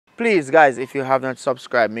please guys, if you have not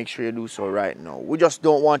subscribed, make sure you do so right now. We just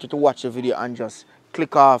don't want you to watch the video and just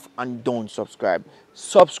click off and don't subscribe.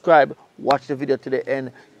 Subscribe, watch the video to the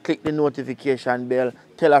end, click the notification bell,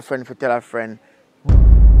 tell a friend for tell a friend.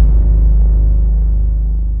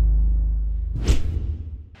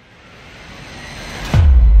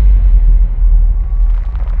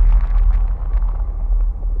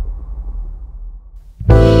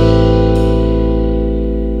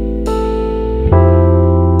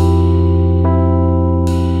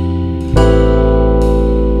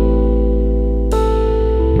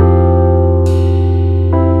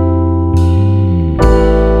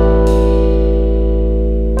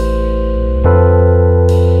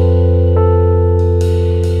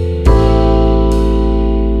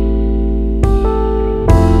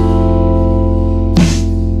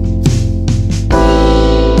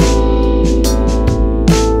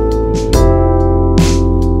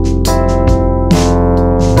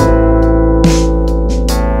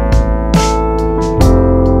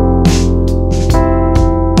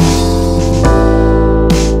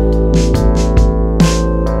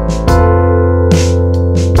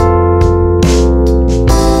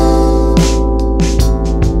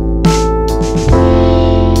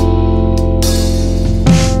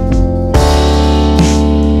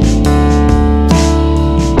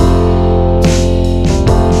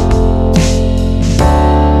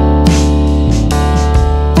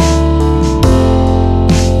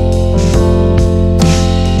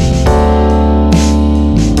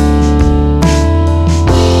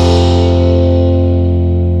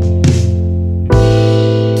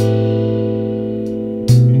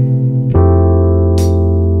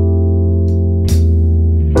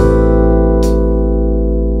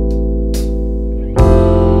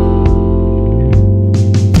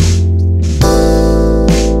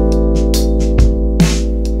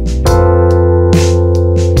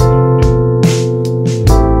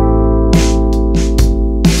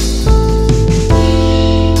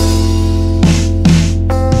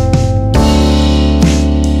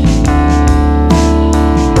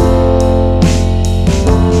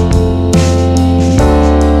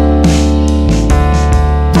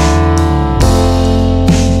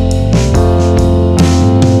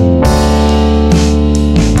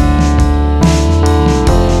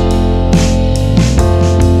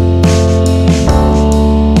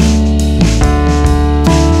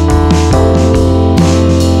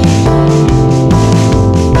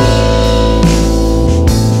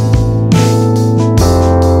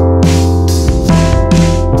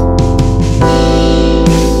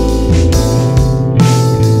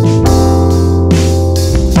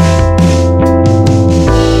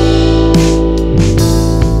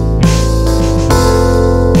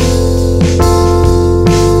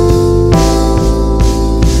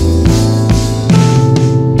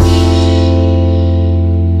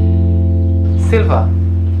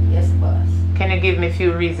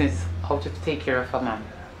 Reasons how to take care of a man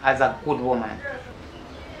as a good woman.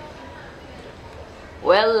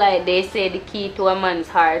 Well, like they say, the key to a man's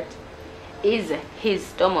heart is his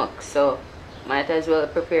stomach, so might as well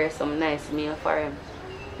prepare some nice meal for him.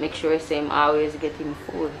 Make sure him always getting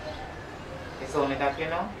food. It's only that, you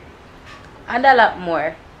know? And a lot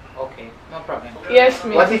more. Okay, no problem. Yes,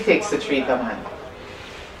 miss. What it takes to treat a man?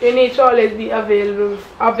 You need to always be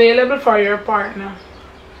available for your partner.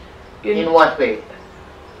 In what way?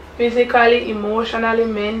 Physically, emotionally,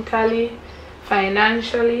 mentally,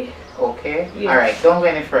 financially. Okay. Yes. Alright, don't go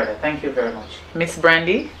any further. Thank you very much. Miss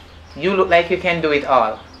Brandy, you look like you can do it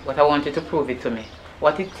all, but I want you to prove it to me.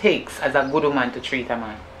 What it takes as a good woman to treat a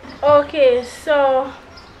man. Okay, so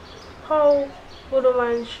how good a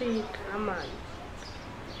man treat a man?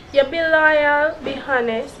 You be loyal, be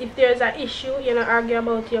honest. If there's an issue, you don't argue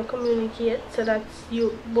about it, you communicate so that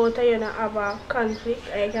you both of you don't have a conflict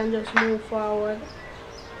and you can just move forward.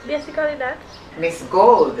 Basically that. Miss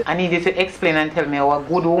Gold, I need you to explain and tell me how a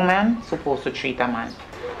good woman supposed to treat a man.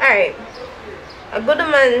 Alright. A good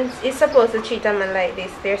woman is supposed to treat a man like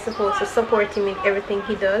this. They're supposed to support him in everything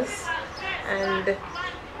he does and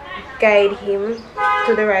guide him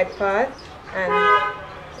to the right path and,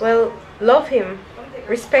 well, love him,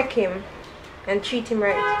 respect him, and treat him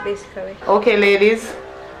right, basically. Okay, ladies,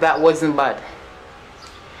 that wasn't bad.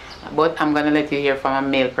 But I'm gonna let you hear from a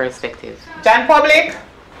male perspective. John Public?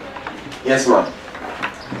 Yes, ma'am.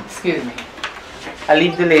 Excuse me. I'll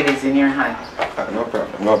leave the ladies in your hand. No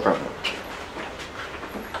problem, no problem.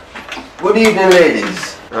 Good evening,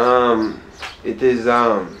 ladies. It is,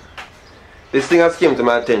 this thing has came to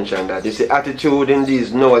my attention that you see attitude in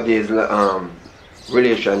these nowadays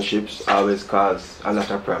relationships always cause a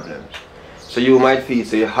lot of problems. So you might feel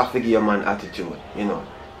so you have to give your man attitude, you know.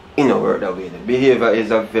 further way. Behavior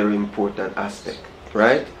is a very important aspect,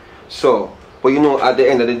 right? So, but you know, at the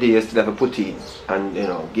end of the day, you still have to put in and, you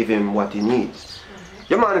know, give him what he needs.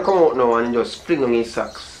 Your man come out now and he just fling on his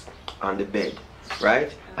socks on the bed,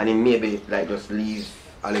 right? And he maybe like just leave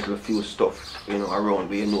a little few stuff, you know, around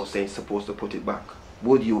where you know saying he's supposed to put it back.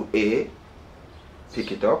 Would you A,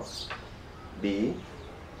 pick it up, B,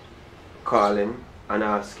 call him and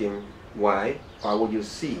ask him why, or would you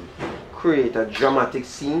C, create a dramatic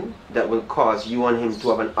scene that will cause you and him to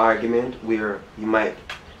have an argument where he might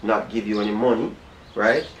not give you any money,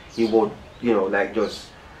 right? He would, you know, like just,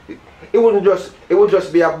 it would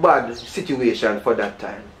just be a bad situation for that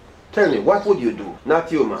time. Tell me, what would you do?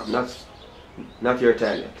 Not you, ma'am, not your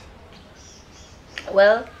talent.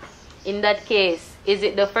 Well, in that case, is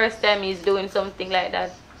it the first time he's doing something like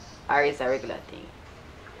that, or is it a regular thing?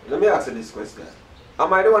 Let me ask you this question.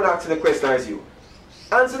 Am I the one asking the question or is you?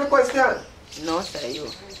 Answer the question. No, sir, you.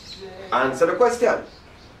 Answer the question.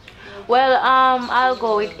 Well, I'll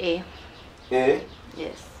go with A. A?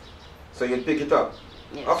 Yes. So you pick it up?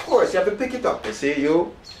 Yes. Of course, you have to pick it up. You see,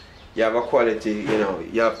 you have a quality, you know,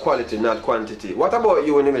 you have quality, not quantity. What about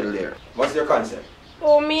you in the middle there? What's your concept?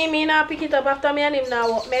 Oh, me not pick it up after me and him now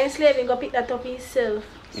walk. Me and Slave go pick that up himself.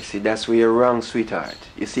 You see, that's where you're wrong, sweetheart.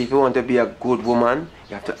 You see, if you want to be a good woman,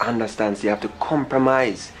 you have to understand, so you have to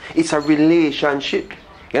compromise. It's a relationship.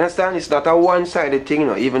 You understand? It's not a one-sided thing, you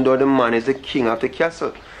know, even though the man is the king of the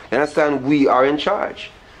castle. You understand? We are in charge.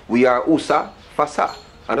 We are Usa, Fasa.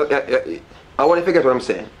 I want to forget what I'm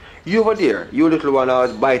saying. You over there, you little one, I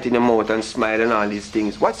was biting your mouth and smiling and all these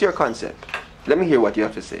things. What's your concept? Let me hear what you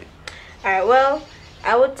have to say. Alright, well,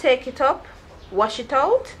 I would take it up, wash it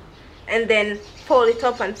out, and then fold it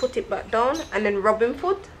up and put it back down, and then rub him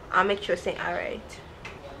foot. I'll make sure saying alright.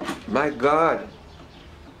 My God,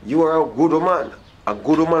 you are a good woman. A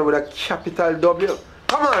good woman with a capital W.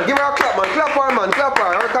 Come on, give her a clap, man. Clap her, man. Clap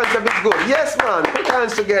her. Her concept is good. Yes, man. Put your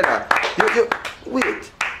hands together.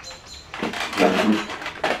 Wait.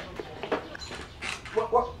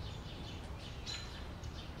 What?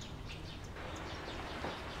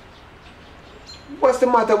 What's the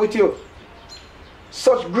matter with you?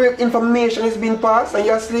 Such great information is being passed and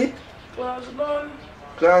you're asleep? Class done.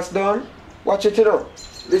 Class done? Watch it, you know.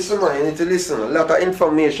 Listen, man, you need to listen. A lot of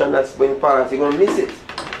information that's being passed, you're gonna miss it.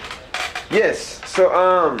 Yes,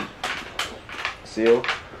 so see you.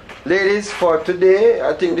 Ladies, for today,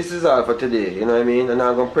 I think this is all for today, you know what I mean? And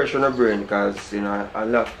I'm gonna pressure on her brain because, you know,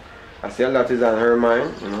 I see a lot is on her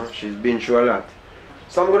mind, you know, she's been through a lot.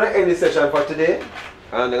 So I'm gonna end the session for today,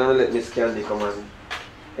 and I'm gonna let Miss Candy come and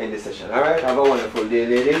end the session. Alright, have a wonderful day,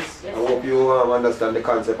 ladies. Yes, I hope you understand the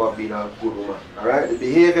concept of being a good woman. Alright, the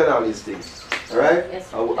behavior and all these things. Alright?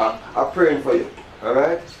 Yes, I'm praying for you.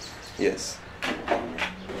 Alright? Yes.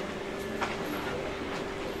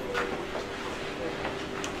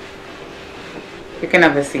 You can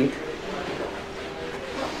have a seat.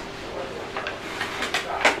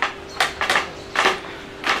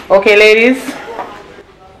 Okay, ladies.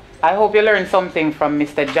 I hope you learned something from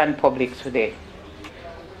Mr. John Public today.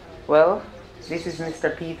 Well, this is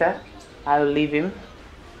Mr. Peter. I'll leave him.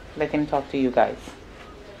 Let him talk to you guys.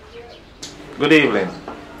 Good evening.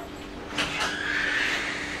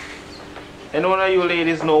 And one of you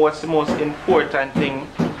ladies know what's the most important thing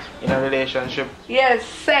in a relationship? Yes,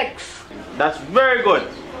 sex. That's very good.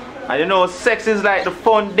 And you know, sex is like the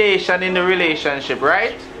foundation in the relationship,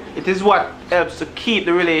 right? It is what helps to keep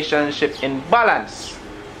the relationship in balance.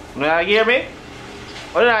 You know, hear me?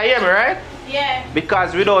 Oh, you hear me, right? Yeah.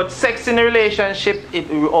 Because without sex in the relationship,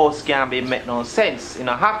 it also can't be make no sense, you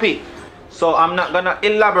know, happy. So I'm not gonna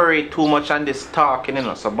elaborate too much on this talking, you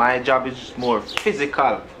know. So my job is just more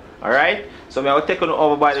physical, all right? So I will take you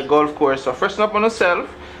over by the golf course. So first up on yourself,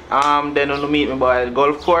 then you meet me by the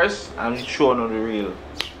golf course and show you the real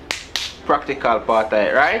practical part of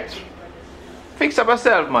it, right? Fix up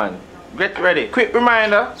yourself, man. Get ready. Quick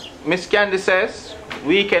reminder, Miss Candy says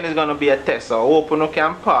weekend is gonna be a test, so I hope you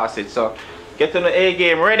can pass it. So get on the A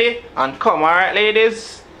game ready and come, alright,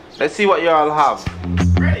 ladies? Let's see what you all have.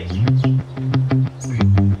 Ready?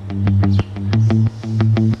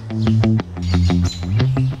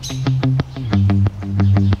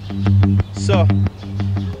 So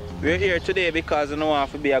we're here today because you know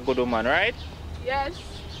have to be a good woman, right? Yes.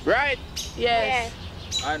 Right? Yes.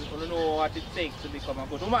 And you know what it takes to become a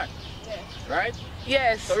good woman. Yes. Right?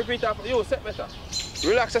 Yes. So repeat after you, set better.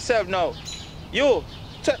 Relax yourself now. You,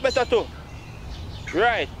 set better too.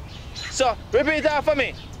 Right. So repeat after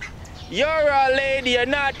me. You're a lady, you're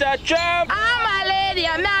not a tramp. I'm a lady,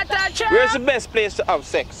 I'm not a tramp. Where's the best place to have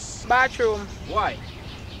sex? Bathroom. Why?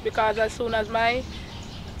 Because as soon as my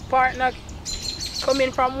partner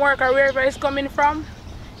coming from work or wherever it's coming from,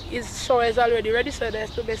 his shower is already ready, so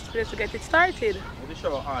that's the best place to get it started. With the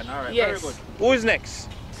shower on, alright, Yes. very good. Who is next?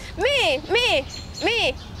 Me.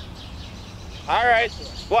 Alright,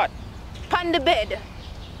 what? On the bed.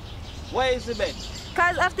 Where is the bed?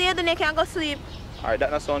 Cause after you done you can go sleep. Alright,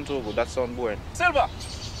 that not sound too good, that sound boring. Silver,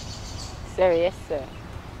 Sir, yes, sir.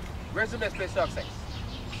 where's the best place to have sex?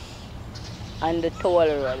 On the toll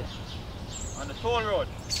road. On the toll road.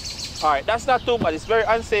 Alright, that's not too bad. It's very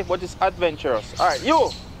unsafe, but it's adventurous. Alright, you!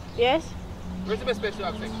 Yes? Where's the best place to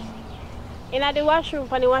have sex? In the washroom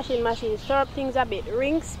for the washing machine, stir up things a bit.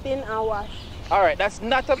 Rinse, spin, and wash. Alright, that's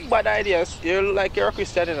not a bad idea. You're like you're a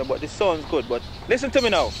Christian, you know, but this sounds good. But listen to me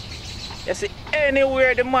now. You see,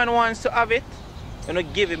 anywhere the man wants to have it, you know,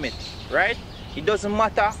 give him it, right? It doesn't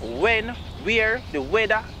matter when, where, the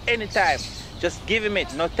weather, anytime. Just give him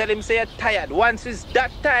it. Not tell him say you're tired. Once it's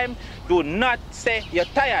that time, do not say you're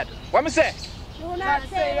tired. What me say? Do not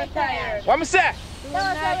say you're tired. What me say? Do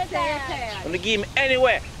not say you're tired. I'm gonna give him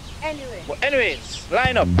anywhere. Anyway. But anyways,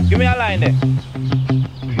 line up. Give me a line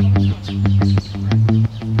there.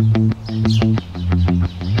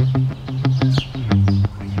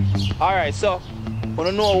 Alright, so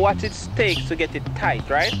wanna know what it takes to get it tight,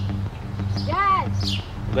 right? Yes.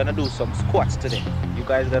 We're gonna do some squats today. You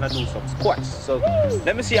guys gonna do some squats. So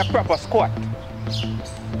let me see a proper squat.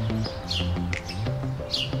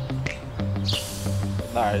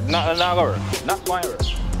 Alright, not gonna work. Not going to work.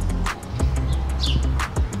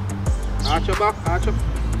 Arch your back, arch your.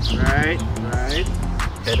 Right.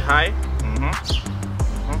 Head high.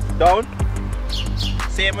 Down.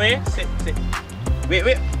 Same way. Wait,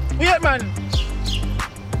 man.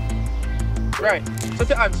 Right. Set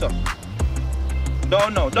your hands up.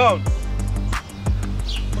 Down now, down.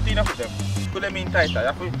 Put in a foot them. Put them in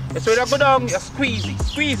tighter. So you go down, you squeeze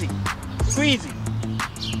it.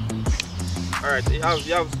 Alright, you have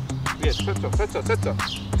yes, set up.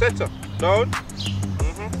 Down.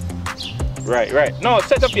 Right. No,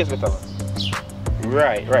 set up yes better.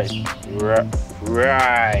 Right.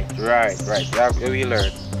 You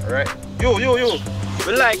learn. Alright. You.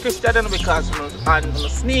 We like Christian because and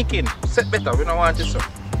sneaking. Set better, we don't want this so.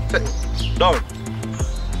 Set down.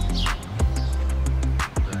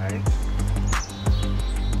 Right.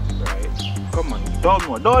 Come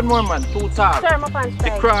on, down more man, too tall. Sir, my pants The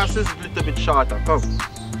tight. cross is a little bit shorter, come.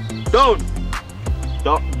 Down.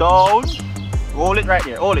 Hold it right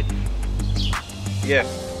there, hold it. Yeah.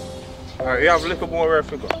 Alright, you have a little more work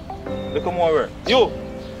to go. Little more work. You,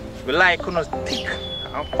 we like you know thick.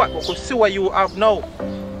 And fat, we could see what you have now.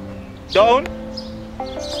 Down.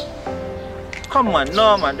 Come on,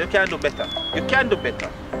 no man, you can do better.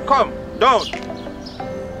 Come, down.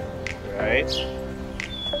 Right.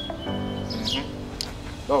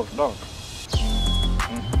 Down.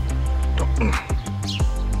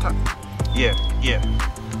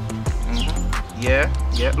 Yeah.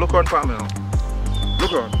 Yeah. Look around for me now.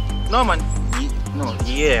 Look around. No man. No.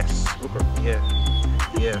 Yes. Look around.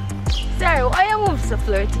 Yeah. Sir, why you move so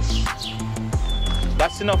flirtish?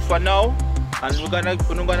 That's enough for now. And we're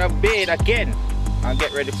gonna bathe again and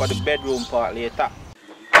get ready for the bedroom part later.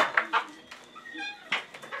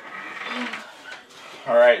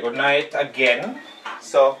 Alright, good night again.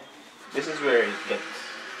 So this is where it gets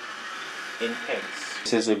intense.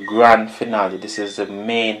 This is the grand finale. This is the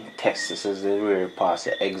main test. This is where you pass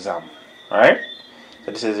the exam. Alright?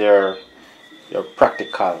 So this is your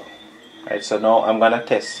practical. Right? So now I'm gonna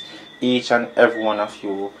test each and every one of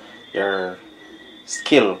you your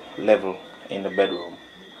skill level in the bedroom.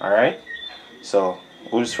 Alright? So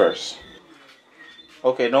who's first?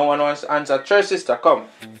 Okay, no one wants to answer. Third sister, come.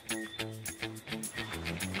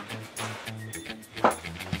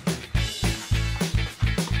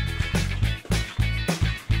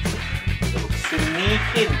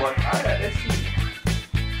 Sneaking, but alright, let's see.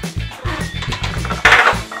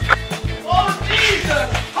 Oh Jesus!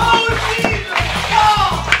 Oh Jesus!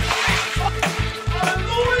 Oh!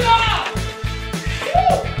 Hallelujah!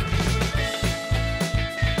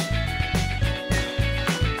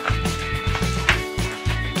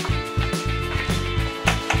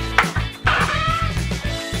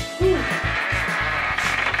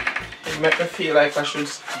 It makes me feel like I should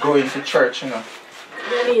go into church, you know.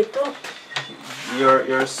 You need to.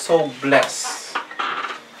 You're so blessed.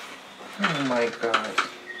 Oh my God.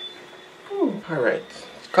 Alright.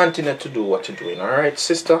 Continue to do what you're doing, alright,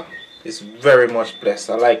 sister? It's very much blessed.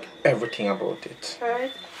 I like everything about it.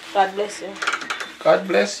 Alright. God bless you. God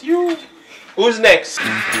bless you. Who's next?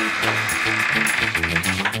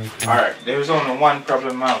 Alright, there's only one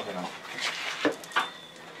problem I have, you know.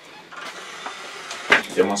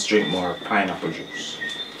 You must drink more pineapple juice.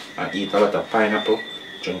 and eat a lot of pineapple,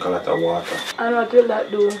 drink a lot of water. And what will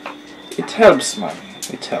that do? It helps, man.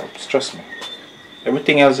 It helps, trust me.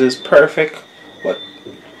 Everything else is perfect, but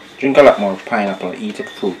drink a lot more pineapple, eat it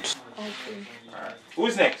fruits. Okay. Alright.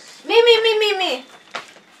 Who's next? Me.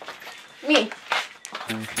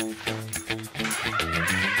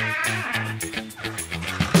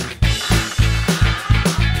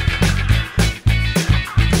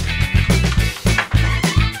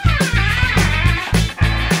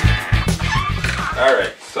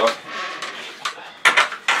 Alright, so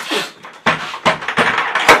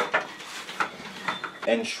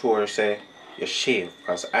ensure say you shave,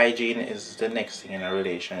 because hygiene is the next thing in a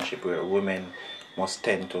relationship where women must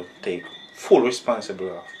tend to take full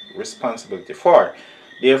responsibility for.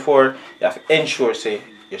 Therefore, you have to ensure say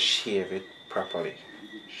you shave it properly.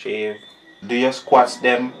 Shave, do your squats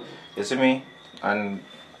them, you see me? And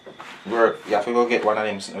work, you have to go get one of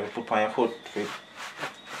them, so put on your foot.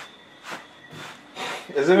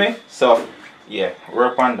 You see me? So, yeah,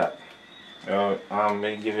 work on that. I'm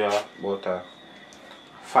going to give you about a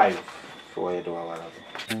 5 for you do a lot of it.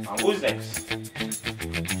 And who's next? Come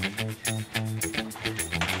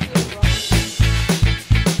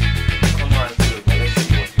on, Silver, let's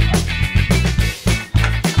see what you have.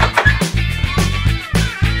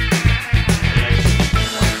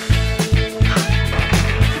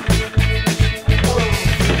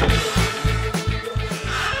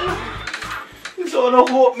 This one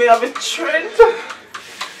hope me have a strength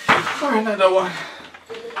for another one.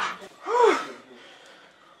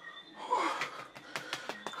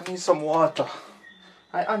 I need some water.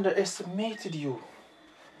 I underestimated you.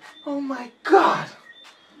 Oh my God.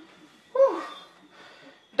 Whew.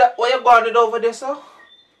 That what you got it over there, sir?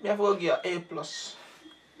 Me have to go give you A+.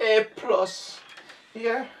 A+.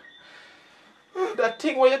 Yeah. That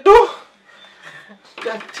thing what you do?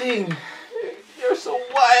 That thing. You're so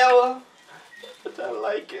wild. But I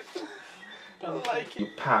like it. I like it. You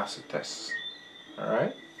pass the test.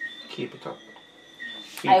 Alright? Keep it up.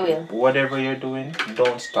 I will. Whatever you're doing,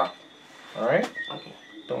 don't stop. Alright? Okay.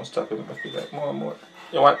 Don't stop. It must be like more and more.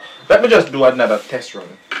 You know what? Let me just do another test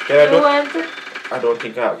run. Can I do? I don't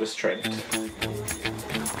think I have the strength.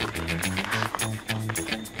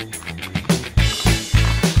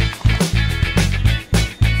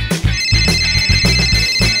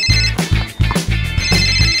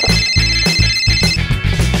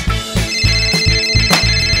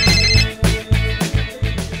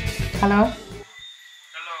 Hello?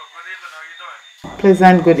 Hello, good evening, how are you doing?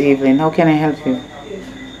 Pleasant good evening. How can I help you?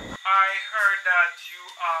 I heard that you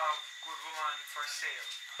have good woman for sale.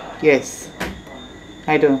 Yes,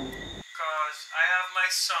 I do. Because I have my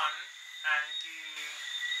son and he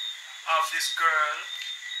have this girl,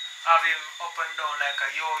 have him up and down like a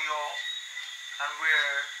yo-yo, and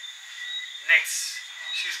where next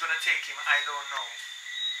she's gonna take him, I don't know.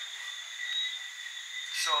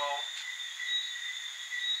 So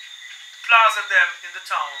plaza them in the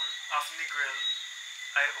town of Negril,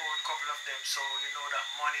 I own a couple of them, so you know that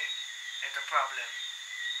money ain't a problem,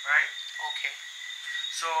 right? Okay.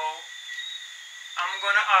 So I'm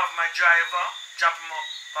gonna have my driver drop him up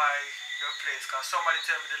by your place, cause somebody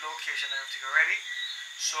tell me the location and everything already.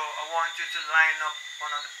 So I want you to line up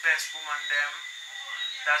one of the best women them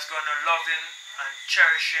that's gonna love him and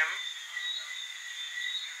cherish him.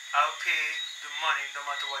 I'll pay the money no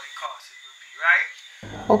matter what it costs, it will be, right?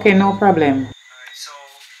 Okay, no problem. Alright, so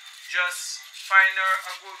just find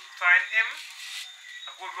him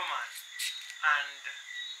a good woman, and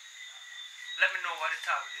let me know what the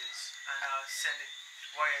tab is, and I'll send it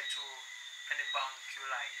wire to any bank you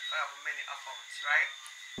like. I have many accounts, right?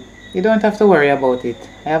 You don't have to worry about it.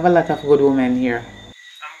 I have a lot of good women here.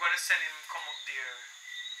 I'm gonna send him come up there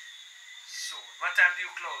soon. What time do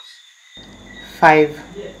you close?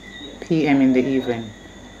 5 p.m. in the evening.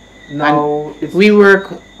 Now And we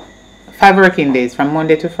work 5 working days from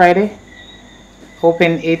Monday to Friday.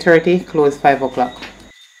 Open 8:30, close 5 o'clock. Oh,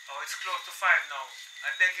 it's close to 5 now.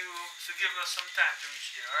 I beg you to give us some time to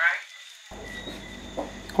reach there, alright?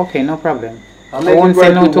 Okay, no problem. I'll I make won't it say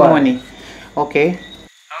worth no your to while. money. Okay.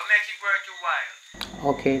 I'll make it worth your while.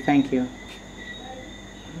 Okay, thank you.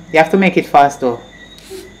 You have to make it fast though.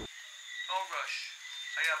 Don't rush.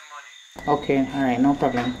 I have money. Okay, alright, no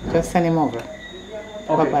problem. Just send him over.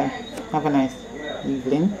 Okay. Bye bye. Have a nice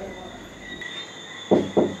evening.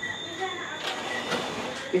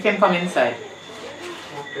 You can come inside.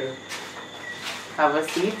 Okay. Have a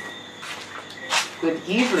seat. Good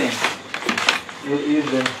evening. Good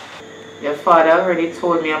evening. Your father already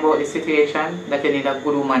told me about the situation that you need a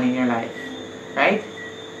good woman in your life, right?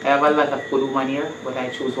 I have a lot of good women here, but I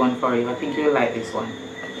choose one for you. I think you'll like this one.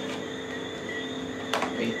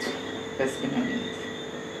 Wait, just give me a minute.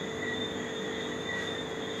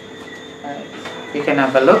 Alright, you can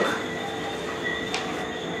have a look.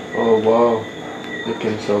 Oh wow,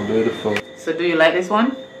 looking so beautiful. So do you like this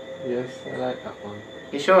one? Yes, I like that one.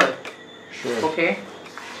 You sure? Sure. Okay,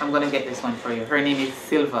 I'm gonna get this one for you. Her name is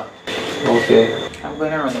Silva. Okay. I'm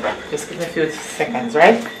gonna run it back. Just give me a few seconds,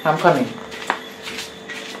 right? I'm coming.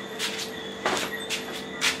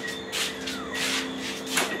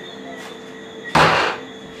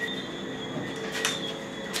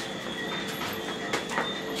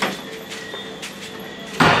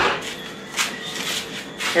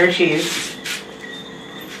 Here she is.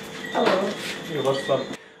 Hello. Hey, what's up?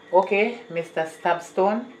 Okay, Mr.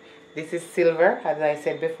 Stabstone. This is Silver, as I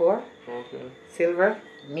said before. Okay. Silver,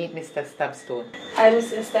 meet Mr. Stabstone. Hi,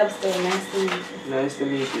 Mr. Stabstone. Nice to meet you. Nice to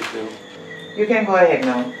meet you too. You can go ahead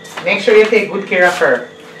now. Make sure you take good care of her.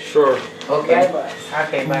 Sure. Okay. Bye, boss.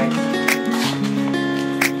 Okay, bye.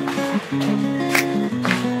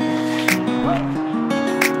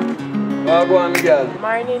 Go on, girl.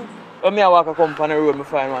 Morning. When me I walk a come on the road, me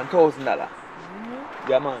find $1,000.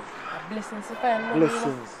 Yeah, man. Blessings to find money.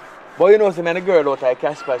 Blessings. But you know, see, me and the girl out at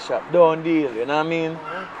Casper shop. Don't deal, you know what I mean?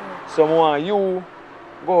 Okay. So, I want you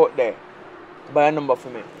go out there, buy a number for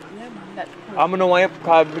me. Yeah, man, that's cool. I don't want you,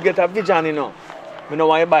 because we get a vision, you know. I don't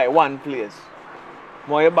want you buy one place. I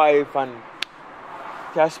want you buy from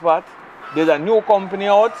Casper. There's a new company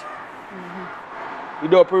out. You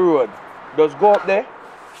do up the road. Just go up there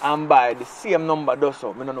and buy the same number. Does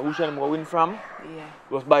so. I don't know which one I'm going to win from. Yeah.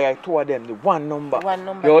 Just buy like two of them, the one number. The one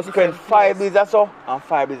number. You spend 5 days or so, and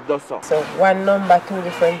 5 days does so. So one number, two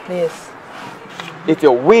different places. If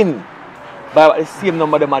you win, buy the same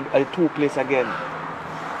number them at the two place again.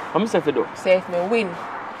 How much if you do? Say if me win,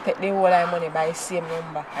 take the whole of my money by the same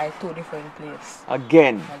number at two different places.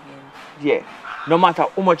 Again. Yeah. No matter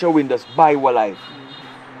how much you win, just buy your life.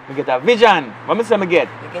 You get a vision. What me say me get?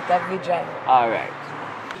 You get a vision. Alright.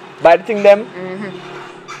 Buy the thing them?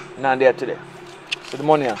 Now there today. So the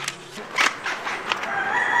money. See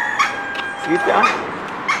it there?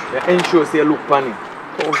 The ensure say look on it.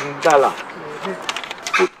 $1,000.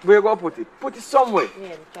 Where you go put it? Put it somewhere. Yeah,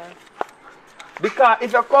 you can. Because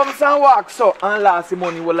if you come and walk so and last the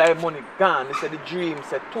money will like money gone. They say the dream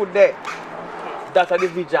say today. That's the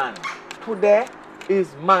vision. Today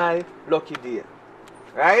is my lucky day.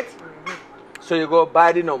 Right? So you go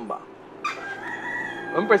buy the number.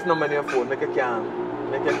 When you press the number on your phone, make you can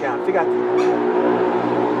figure it.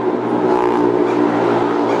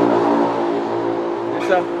 This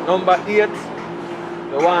is number 8.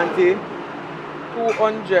 You want it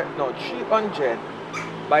 300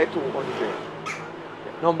 by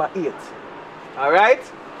 200. Number 8. Alright?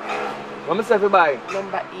 What me say if you buy?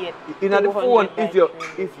 Number 8. In the phone, if you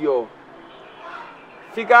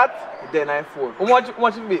figure it, then I phone. How much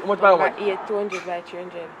it be? How much by how much? Number 8, 200 by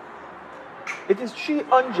 300. It is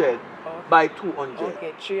 300 by 200.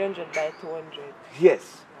 Okay, 300 by 200.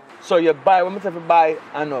 Yes. So you buy, when I say you buy,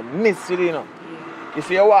 I know, miss it, you know. Yeah. You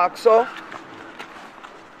see you walk so,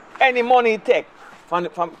 any money you take,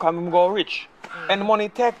 from go rich, any money you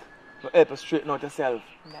take, you help you straighten out yourself.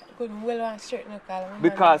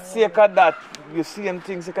 Because sake of that, you see them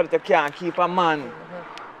things that you can't keep a man.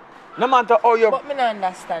 No matter how you... But me not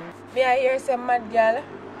understand. Me I hear some mad girl,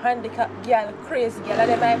 handicapped girl, crazy girl, and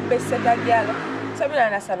them my best set of girl. So me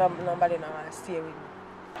not understand nobody no want to stay with me.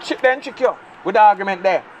 Trick you with the argument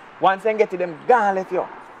there. Once they get to them, gone left you.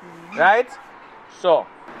 Right? So,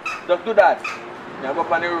 just do that. You go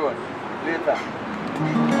up on the road later.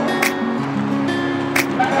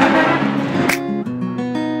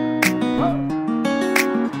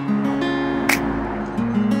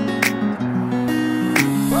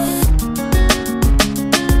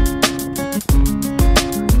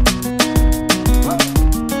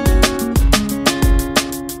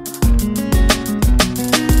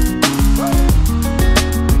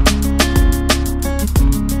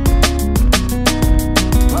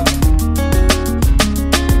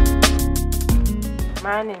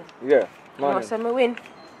 Morning. Yeah, You want to say me win?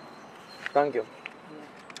 Thank you.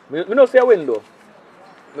 Yeah. Me don't say I win though.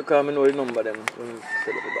 Because I know the number them when you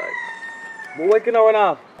sell up the buy. But what can I run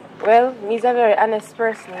off? Well, me's a very honest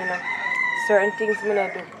person, you know. Certain things me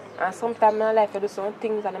not do. And sometimes in my life I do some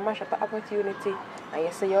things and I mash up an opportunity. And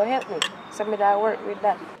you say you help me. So me that work with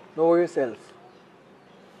that. Know yourself.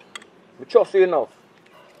 We trust you enough.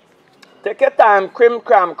 Take your time, cream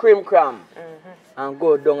cram. And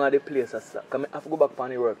go down at the place. Because I have to go back on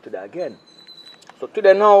the work today again. So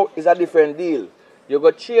today now is a different deal. You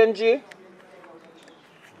go change it,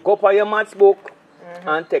 go up on your maths book,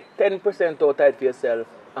 and take 10% out of it for yourself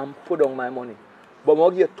and put down my money. But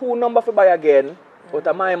I'll give you 2 numbers to buy again, out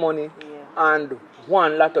of my money and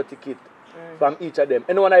one lotto ticket from each of them.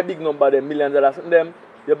 Anyone a big number them, millions of dollars them,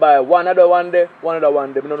 you buy one other one day, one other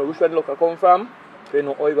one day. You don't know which one luck come from, so you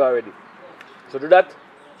know how you go already. So do that,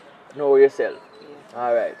 know yourself.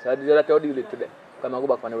 Alright, so do that how you deal with today. Come and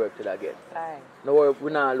go back on the work today again. No worry,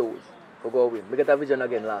 we not lose. We go win. We get a vision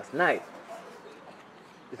again last night.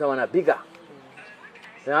 This one a bigger.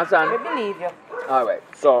 You understand? I believe you. Alright,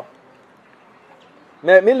 so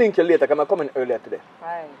me link you later because I'm coming earlier today.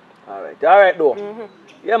 Right. Alright though.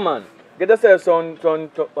 Yeah man. Get yourself some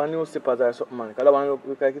new slippers or something man. Because I want to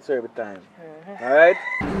look like it's every time. Alright?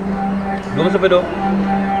 Do what you do.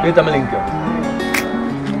 Later me link you.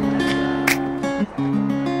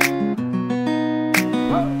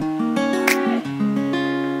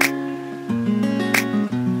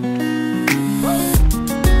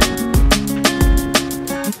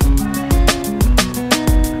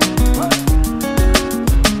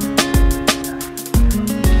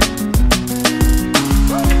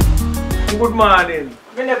 Good morning.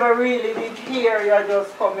 We never really did hear you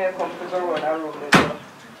just come to the road and room there.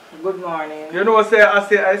 Good morning. You know I say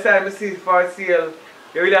I see for sale.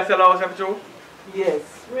 You really sell house every true? Yes,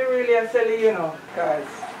 we really are selling, you know, because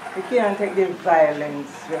we can't take the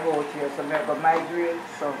violence we hold here, so we have to migrate,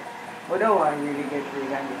 so we don't want to really get rid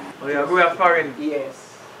of it. Oh yeah, we are foreign?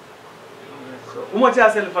 Yes. So, how much you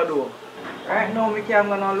sell for though? Right now, we can't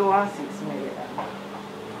go no lower than 6 million.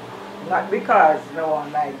 Not because we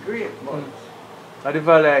want to migrate, but... What if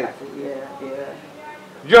I like? Yeah.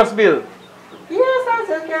 Just bill? Yes, as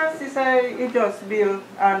you can see, say, it just build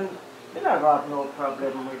and you don't have no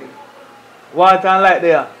problem with it. Water and light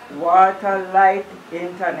there? Water, light,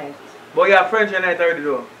 internet. But you have furniture night already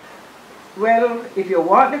though? Well, if you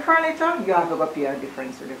want the furniture, you have to go pay a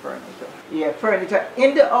difference with the furniture. Yeah, furniture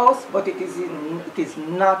in the house, but it is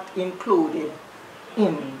not included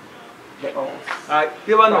in the house. Alright,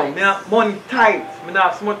 you know, I have money tight. I don't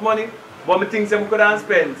have so much money. But I think I could have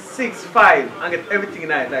spent 6, 5 and get everything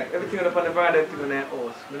in it. Like everything on the veranda, everything in the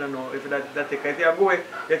house. I don't know if that take it. If you go,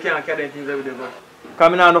 you can't carry things every day. Because I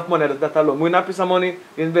have enough money that alone. We have some money,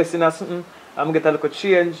 invest in something, and get a little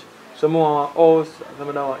change. Some more house,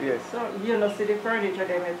 yes. So you know see the furniture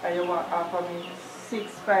them and you want offer me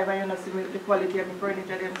 6, 5 and you know see the quality of the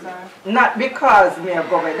furniture them, sir? Not because me a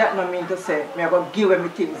go away, that no mean to say me a go give me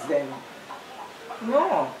things then.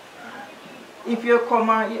 No. If you come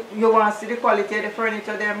and you want to see the quality of the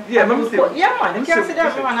furniture them. Yeah, man, you can see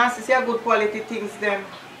that one and see a good quality things them.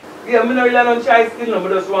 Yeah, I don't really don't try still, no, but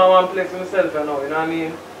just want one place for myself, you know what I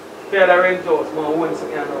mean? Pay the rent house, I want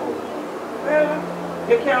something, you know. Well,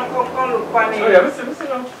 you can come look for me. Oh yeah, listen, the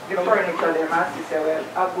furniture them and see say, well,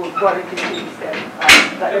 a good quality things them.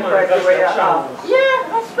 That the price where you have.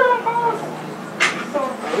 Yeah, a strong house.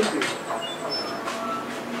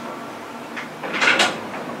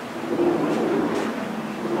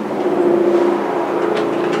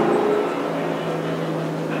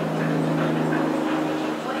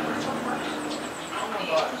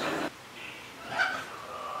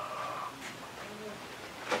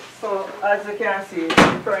 So, as you can see,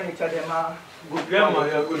 the furniture them are good quality. Yeah, man,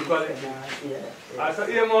 yeah, good quality. Yeah. So,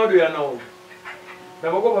 here what do you know?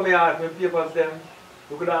 Then we go for my heart, my papers them,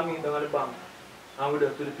 we could have meet them at the bank. And we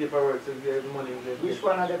just do the paperwork so we get the money. Which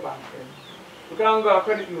one are the bank then? We can go to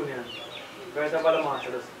credit union. Right about the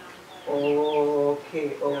master.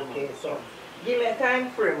 Okay. So, give me a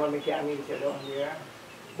time frame when we can meet you down there.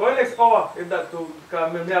 But next hour, if that too,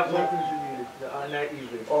 because we have some things to do the night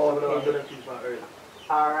evening. So we don't do them things for early.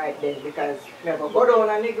 Alright then, because we go down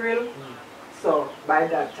on the grill, so by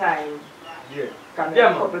that time, can a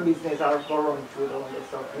couple of business are go run through down there,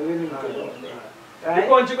 so we will need to go down there. Right? The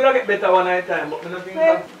country could get better one at a time, but we don't think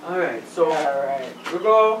that. Alright, so we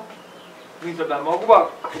go meet up that. I'll go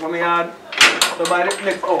back to my yard, so by the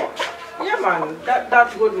next hour. Yeah man,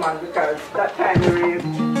 that's good man, because that time we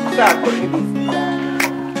start putting the business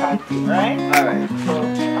on, right? Alright, so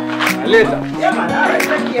later. Yeah man, alright,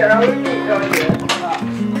 take care, I will meet down here.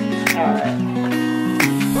 Alright.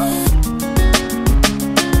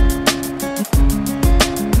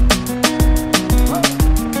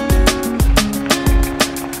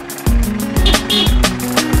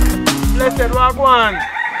 Blessed, what one?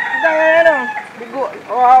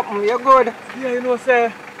 You're good. Yeah, you know,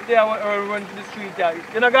 say, they are run to the street.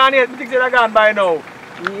 You're not gone yet, I think they're gone by now.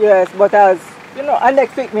 Yes, but as, you know, and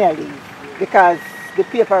next week me I leave. Because the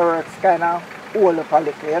paperwork's kind of all up a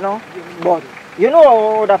little, you know. But, you know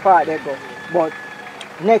how the part they go. But,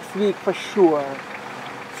 next week for sure.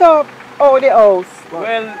 So, the house,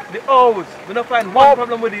 Well, the house, we don't find one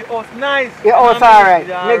problem with the house. Nice. The house alright.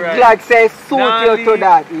 Me glad say suit you to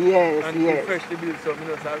that. Yes, and yes. freshly built, so you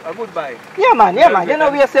know, so a good buy. Yeah man, yeah man. You know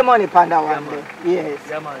we say money pan that one day. Yes.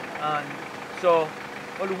 Yeah man. And so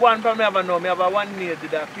only one problem I have now, I have a one near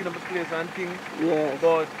did I clean up the place and things. Yes.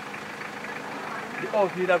 But the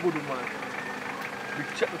house need a good woman. We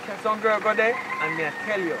check some girl go there and me I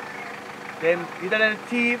tell you. Them either them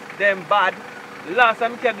thief, them bad. Last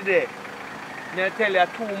time I came there. Me I tell you,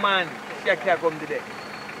 2 man, she can't come today.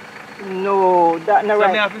 No, that not so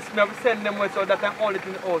right. So I have to send them away so that I'm all it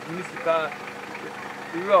in the house, because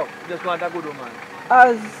rough, just want a good woman.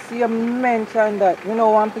 As you mentioned that, you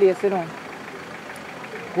know one place, you know,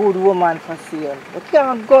 good woman for sale. You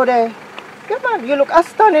can't go there. Yeah man, you look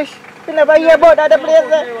astonished. You never hear about that place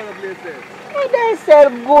there? They sell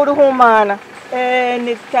good woman.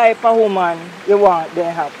 Any type of woman you want, they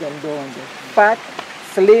have them down there. Fat,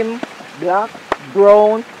 slim, black,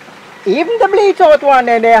 brown, even the bleach out one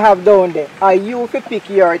they have down there. Are you to pick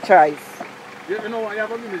your choice? You know what, you have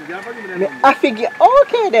to give me the number. I figure,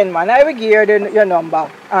 okay then man, I will give you your number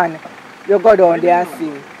and you go down there and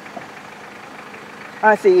see.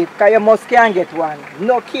 And see if you must can get one.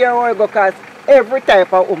 No care where you go because every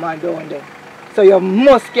type of woman down there. So you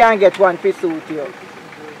must can get one to suit you.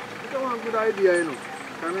 It's a good idea, you know.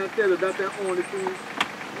 I'm going to tell you that's the only thing.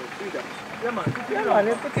 Yeah man,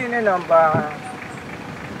 you put in a number.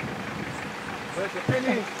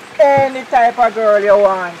 Any type of girl you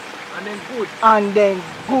want. And then good. And then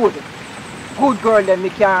good. Good girl that me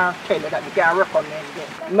can tell you that me can recommend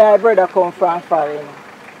them. My brother come from foreign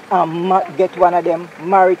and get one of them,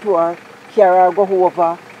 married to her, carry her go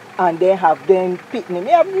over and they have them picnic.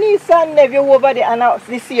 Me have niece and nephew over there and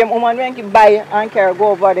the same woman when he buy and carry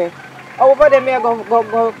go over there. Over there me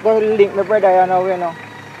go link my brother you know.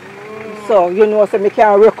 So you know so me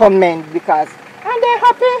can recommend because and they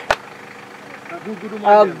happy.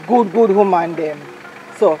 A good woman them.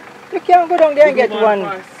 So you can go down there and get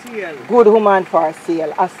one good woman for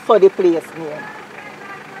sale. I saw the place name.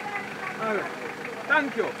 Alright.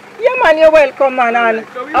 Thank you. Yeah man, you're welcome man and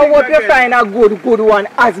so I hope you find a good one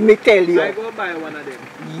as me tell you. I go buy one of them.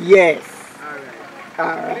 Yes.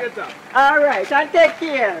 Alright. Later. Alright, and take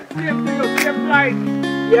care. Same to you, same flight.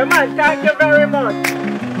 Yeah man, thank you very much.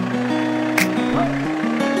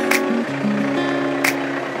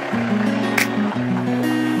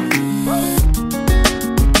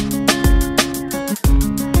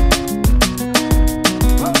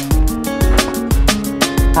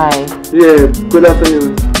 Hi. Yeah, good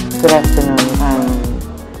afternoon. Good afternoon.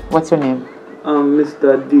 What's your name?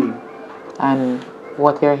 Mr. D. And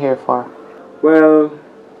what you're here for? Well,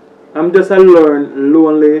 I'm just a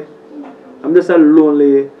lonely,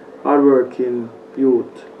 hardworking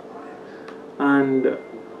youth. And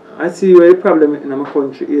I see where the problem in my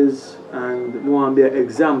country is and I want to be an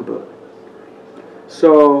example.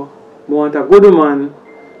 So, I want a good woman.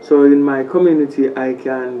 So in my community, I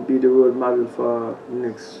can be the role model for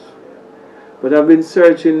next. But I've been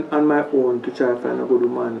searching on my own to try to find a good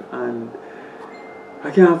woman, and I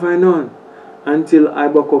can't find none until I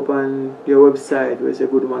buck up on your website where it's a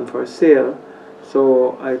good woman for sale.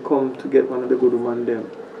 So I come to get one of the good women them.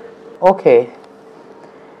 Okay.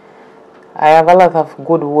 I have a lot of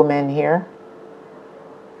good women here,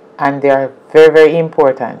 and they are very, very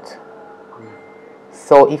important.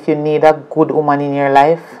 So if you need a good woman in your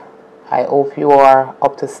life, I hope you are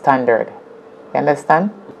up to standard. You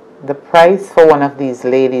understand? The price for one of these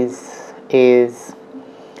ladies is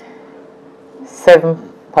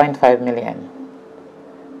 7.5 million.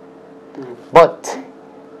 But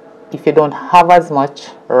if you don't have as much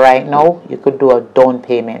right now, you could do a down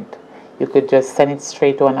payment. You could just send it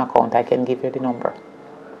straight to an account. I can give you the number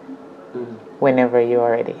whenever you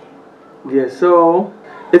are ready. Yeah, so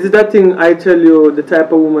is it that thing I tell you the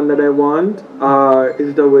type of woman that I want, or is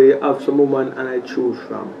it the way you have some woman and I choose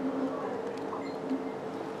from?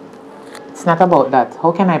 It's not about that.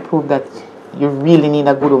 How can I prove that you really need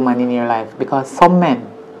a good woman in your life? Because some men,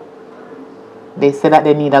 they say that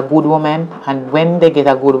they need a good woman, and when they get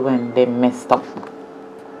a good woman, they messed up.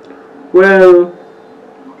 Well,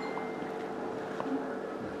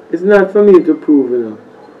 it's not for me to prove, you know.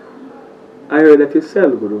 I heard that you sell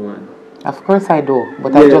good woman. Of course I do,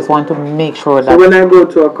 but I just want to make sure that... So when I go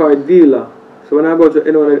to a car dealer, so when I go to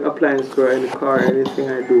any other appliance store, any car, anything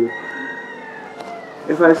I do,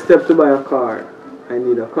 if I step to buy a car, I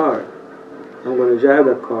need a car. I'm going to drive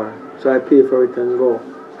that car, so I pay for it and go.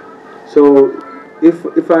 So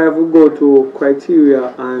if I have to go to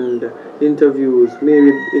criteria and interviews,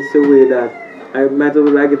 maybe it's a way that I might as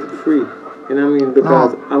well get it free. You know what I mean?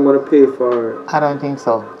 Because I'm gonna pay for. I don't think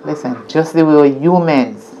so. Listen, just the way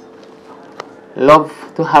humans love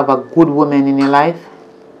to have a good woman in your life,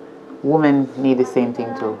 women need the same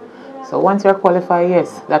thing too. So once you're qualified,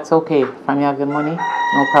 yes, that's okay. From you have the money,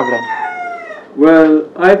 no problem. Well,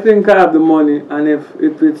 I think I have the money, and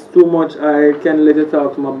if it's too much, I can let it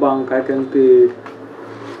out to my bank. I can pay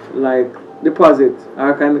like deposit.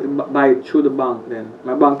 I can buy it through the bank. Then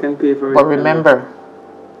my bank can pay for it. But remember,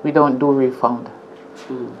 we don't do refund.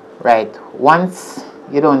 Right? Once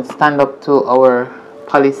you don't stand up to our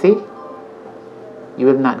policy, you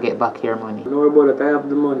will not get back your money. Don't worry about it. I have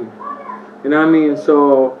the money. You know what I mean?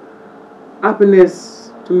 So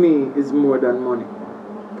happiness to me is more than money.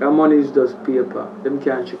 Because money is just paper. Them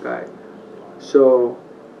can't check it. So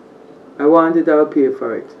I want it, I'll pay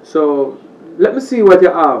for it. So let me see what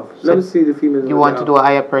you have. Let me see the females. You want to do a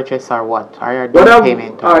higher purchase or what? Or your down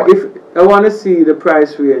payment? Or if I want to see the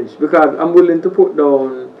price range, because I'm willing to put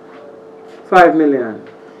down 5 million.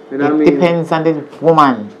 You know what I mean? It depends on the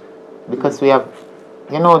woman, because we have,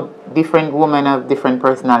 you know, different women have different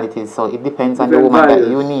personalities, so it depends on the woman that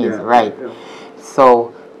you need, right? Yeah.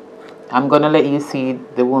 So I'm gonna let you see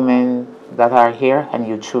the women that are here and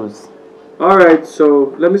you choose. Alright,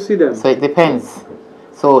 so let me see them. So it depends.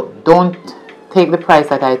 So don't take the price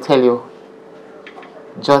that I tell you,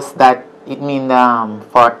 just that it means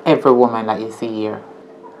for every woman that you see here.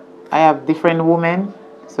 I have different women,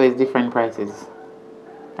 so it's different prices,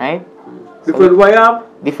 right? Different what you have?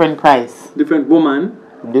 Different price. Different woman?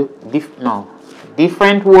 No.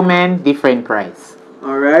 Different woman, different price.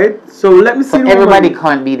 Alright, so let me see so everybody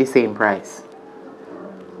can't be the same price.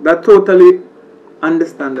 That's totally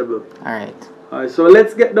understandable. Alright. Alright, so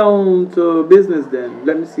let's get down to business then.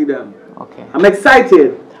 Let me see them. Okay. I'm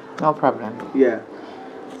excited. No problem. Yeah.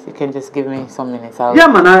 So you can just give me some minutes. Yeah,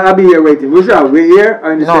 man, I'll be here waiting. We shall wait here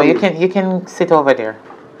or in the No, you can sit over there.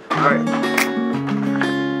 Alright.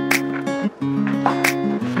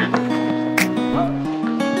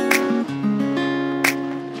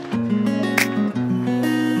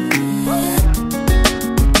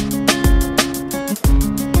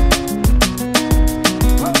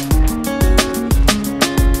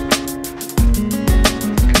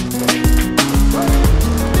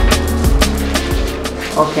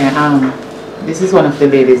 Okay, this is one of the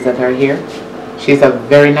ladies that are here. She's a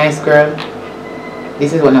very nice girl.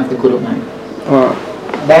 This is one of the good women.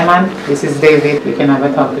 Diamond, this is David. We can have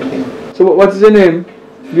a talk with him. So what's your name?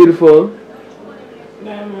 Beautiful.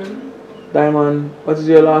 Diamond. Diamond. What is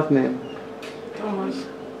your last name? Thomas.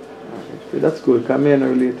 Okay, that's good. Come here and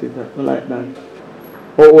related. I like that.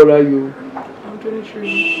 How old are you? I'm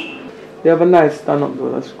 23. You have a nice stand up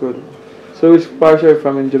though. That's good. So which parish are you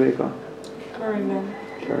from in Jamaica? Clarendon.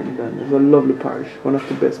 Clarendon. It's a lovely parish. One of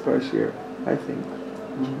the best parish here, I think.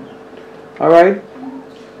 Alright.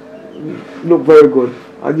 Look very good.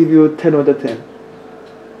 I'll give you a 10 out of 10.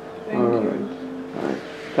 Thank you. Alright.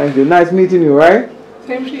 Thank you. Nice meeting you, right?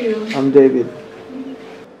 Same to you. I'm David.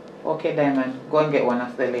 Okay, Diamond. Go and get one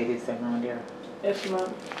of the ladies around here. Yes,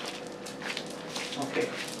 ma'am. Okay.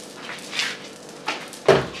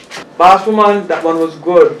 Boss woman, that one was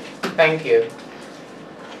good. Thank you.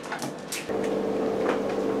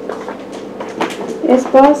 Yes,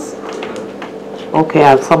 boss? Okay,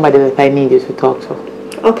 I have somebody that I need you to talk to.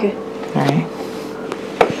 Okay. Alright.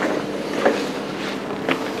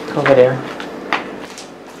 Over there.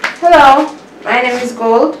 Hello, my name is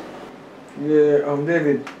Gold. Yeah, I'm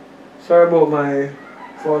David. Sorry about my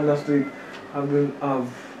phone last week. I've been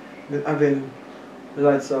having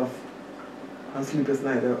lots of and sleepless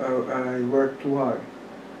night. I worked too hard.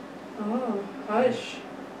 Oh, hush.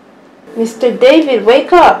 Mr. David,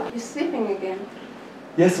 wake up. You're sleeping again.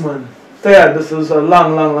 Yes, man. Tired. This was a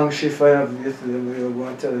long shift I have yesterday. I'm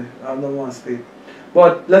going to tell you. I don't want to sleep.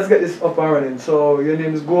 But let's get this up and running. So, your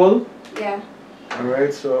name is Gold? Yeah.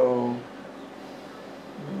 Alright, so...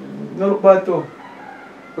 no look bad too.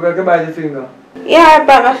 Look like you bite your finger. Yeah, I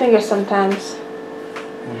bite my finger sometimes.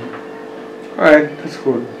 Alright, that's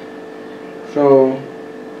cool. So,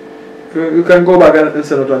 you can go back and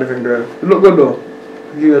send it to anything there. You look good though.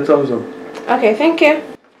 I'll give you a thumbs up. Okay, thank you.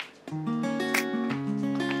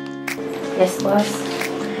 Yes, boss.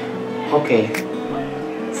 Okay.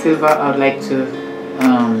 Silva, I'd like to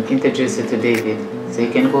introduce you to David. So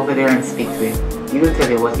you can go over there and speak to him. He will tell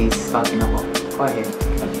you what he's talking about. Go ahead.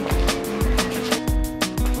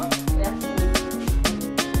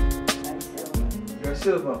 You're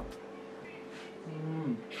Silva.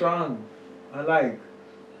 Strong. I like.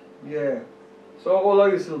 Yeah. So how old are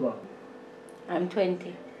you, Silva? I'm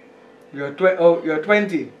 20. You're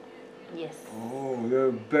 20. Yes. Oh,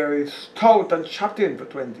 you're very stout and chatting for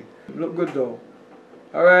 20. Look good though.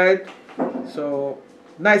 Alright. So,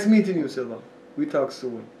 nice meeting you, Silva. We talk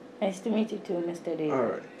soon. Nice to meet you too, Mr. David.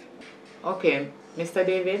 Alright. Okay, Mr.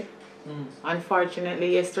 David.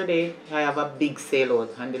 Unfortunately, yesterday I have a big sale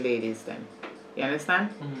out on the ladies then. You understand?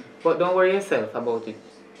 But don't worry yourself about it.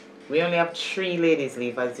 We only have 3 ladies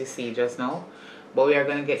leave as you see just now. But we are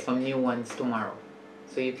going to get some new ones tomorrow.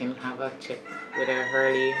 So you can have a check whether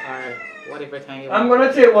early or whatever time you want. I'm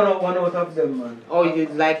gonna take one out of them, man. Oh,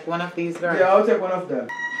 you'd like one of these girls? Yeah, I'll take one of them.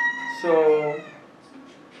 So,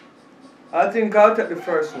 I think I'll take the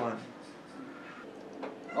first one.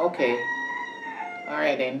 Okay.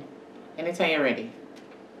 Alright then. Anytime you're ready.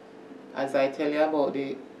 As I tell you about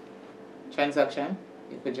the transaction,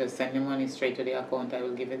 you could just send the money straight to the account. I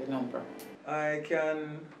will give you the number. I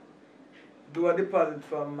can do a deposit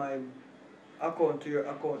from my account to your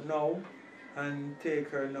account now and take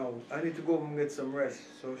her now. I need to go and get some rest.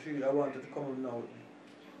 So I wanted to come over now with me.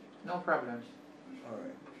 No problem.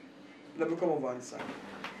 Alright. Let me come over inside.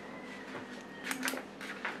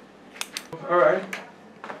 Alright.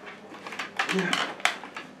 Yeah.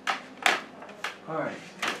 Alright.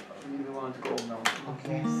 I really want to go now.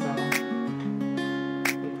 Okay, so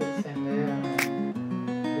you could send the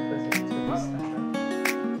deposit to this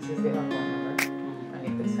number. This is the account number. And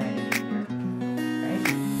you could sign it in here. Right?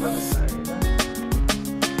 Let me sign it.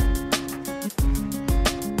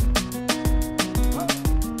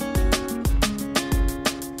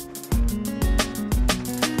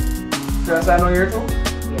 Should I sign on here too?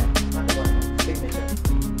 Yeah, on the bottom. Signature.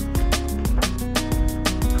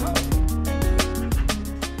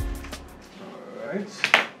 Alright.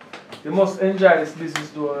 You must enjoy this business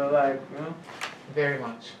though, like, you know? Very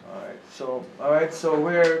much. Alright, so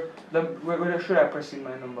where should I press in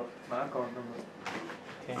my number? My account number.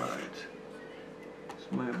 Okay. Alright. It's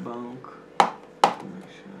my bank.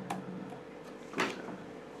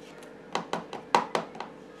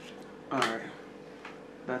 Alright.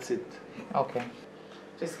 That's it. Okay.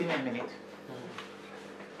 Just give me a minute.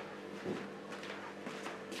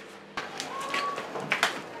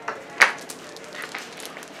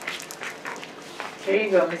 Here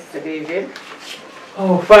you go, Mr. David.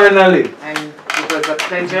 Oh, finally. And it was a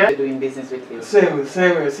pleasure doing business with you. Same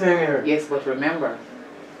here. Yes, but remember,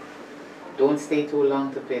 don't stay too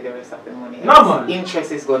long to pay the rest of the money. No, man.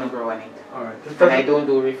 Interest is going to grow on it. Alright. And I don't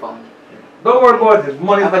do refund. Don't worry about it.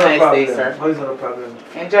 Money's Have a not a nice problem. day, sir. Money's not a problem.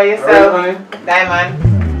 Enjoy yourself. Alright, honey. Diamond.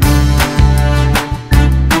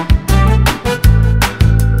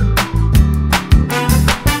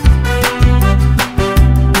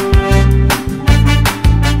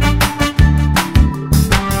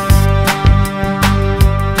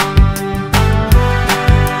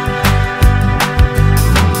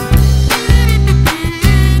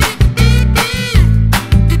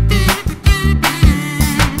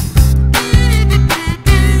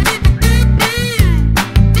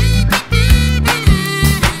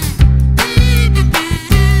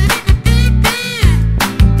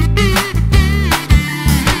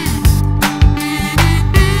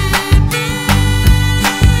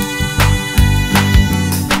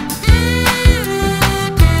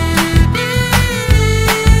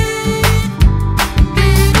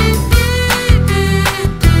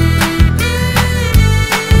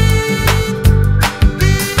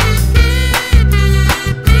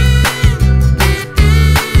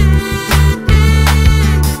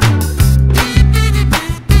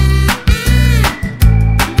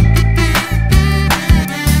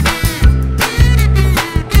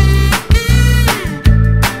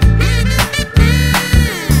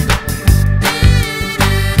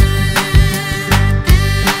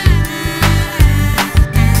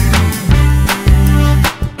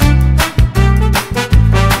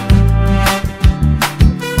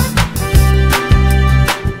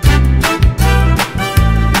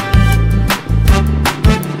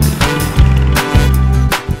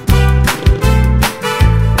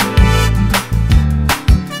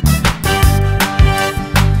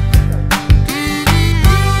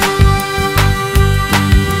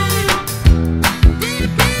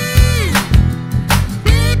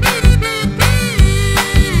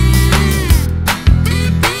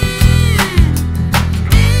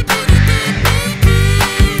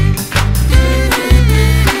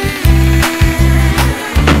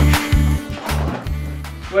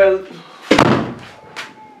 Well,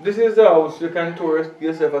 this is the house. You can tour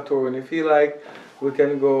yourself a tour, and if you like, we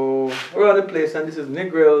can go around the place. And this is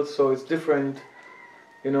Negril, so it's different.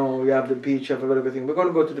 You know, we have the beach, you have everything. We're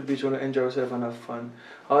gonna go to the beach, we're gonna enjoy ourselves and have fun.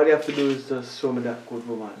 All you have to do is just show me that good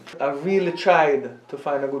woman. I really tried to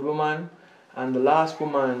find a good woman, and the last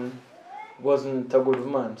woman wasn't a good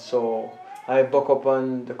woman. So I buck up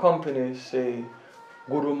on the company, say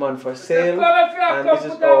good woman for sale, and this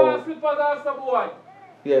is how.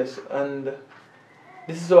 Yes, and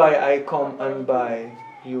this is why I come and buy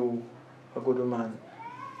you a good woman.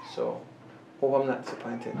 So hope I'm not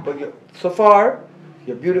disappointed. But so far,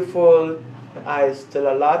 you're beautiful. Your eyes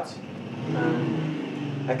tell a lot,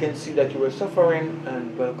 and I can see that you were suffering.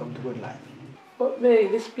 And welcome to good life. But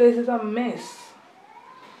babe, this place is a mess.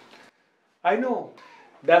 I know.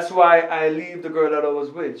 That's why I leave the girl that I was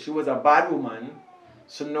with. She was a bad woman.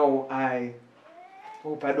 So now I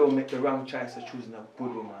hope I don't make the wrong choice of choosing a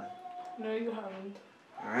good woman. No, you haven't.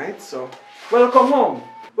 Alright, so welcome home.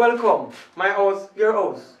 Welcome. My house, your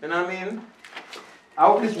house. You know what I mean? I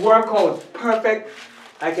hope this work out perfect.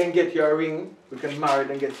 I can get you a ring. We can marry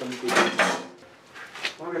and get some kids.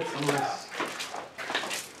 I'll get some rest.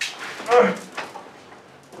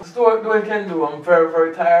 Let's do what I can do. I'm very,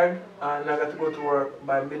 very tired and I got to go to work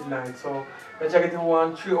by midnight. So let's check it in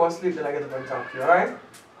 1-3 hours sleep, then I get up and talk to you, alright?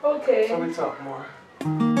 Okay. So we talk more.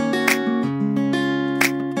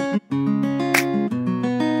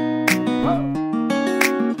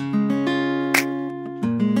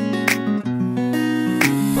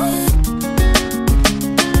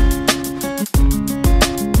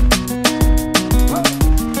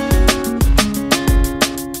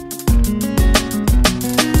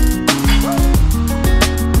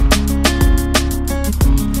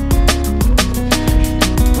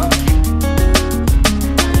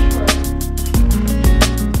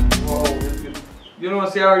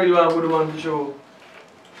 I really want to put them on the show.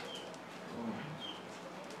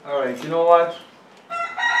 Alright, you know what?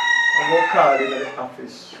 I'm going to call him at the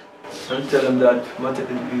office and tell him that I'm going to take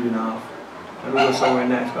the evening off and we'll go somewhere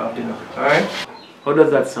nice to have dinner. Alright? How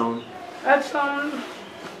does that sound? That sounds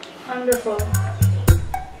wonderful.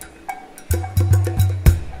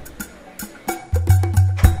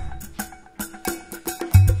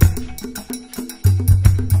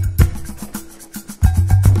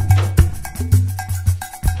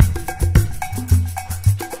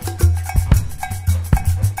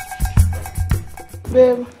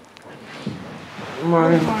 Babe.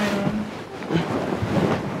 Morning.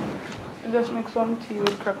 Just make some tea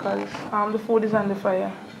with crackers. The food is on the fire.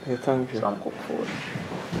 Yeah, thank you. Some cooked food.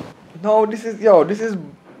 No, this is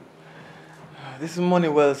money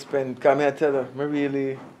well spent. Come here, tell her. Me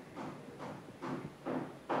really.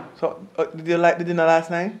 So, did you like the dinner last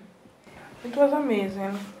night? It was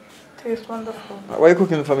amazing. Tastes wonderful. What are you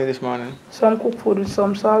cooking for me this morning? Some cooked food with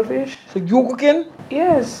some saltfish. So you cooking?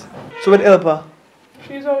 Yes. So with helper?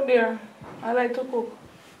 She's out there. I like to cook.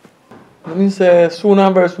 That means soon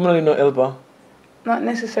and very soon you no helper? Not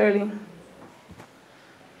necessarily.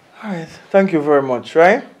 Alright, thank you very much,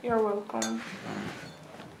 right? You're welcome.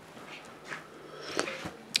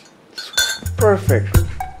 Perfect.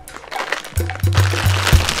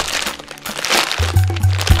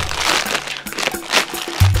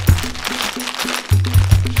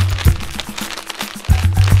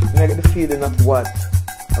 I get the feeling of what?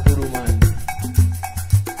 A good woman.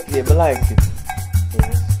 Yeah, but like it.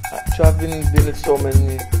 Yes. Actually, I've been with so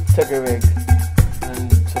many Tegereg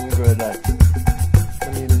and some girl that I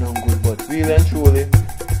mean, I'm good, but really and truly,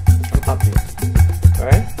 I'm happy.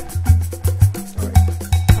 Alright? Alright.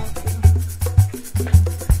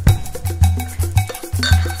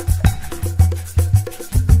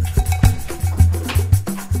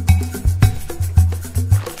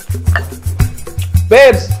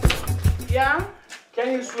 Babes! Yeah?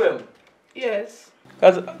 Can you swim? Yes.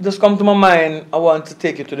 Because just come to my mind, I want to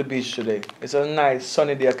take you to the beach today. It's a nice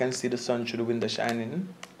sunny day, I can see the sun through the window shining.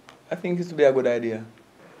 I think it would be a good idea.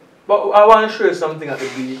 But I want to show you something at the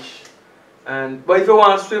beach. But if you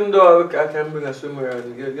want to swim though, I can bring a swimwear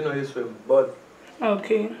and you know you swim. But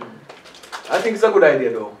okay. I think it's a good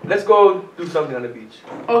idea though. Let's go do something on the beach.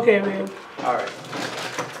 Okay, babe. Alright.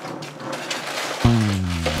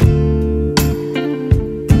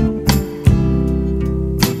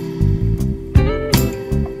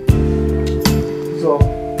 So,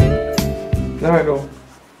 now I go.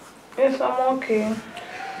 Yes, I'm okay.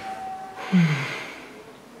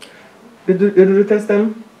 You do the test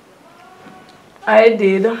then? I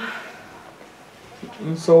did.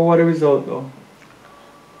 So what the result though?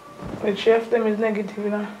 Which of them is negative,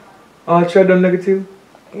 you know? All three of them negative?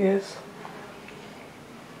 Yes.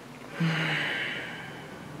 I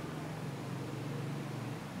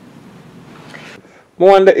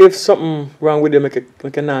wonder if something wrong with you make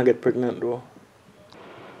you not get pregnant though.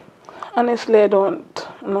 Honestly, I don't.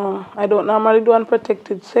 No, I don't normally do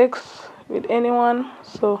unprotected sex with anyone,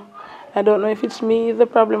 so I don't know if it's me the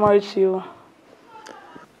problem or it's you.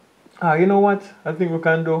 You know what? I think we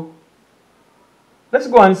can do. let's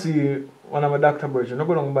go and see one of my doctor brethren. I'll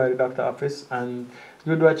go down by the doctor office and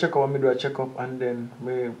you do a checkup and me do a checkup and then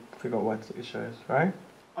we figure out what the issue is, right?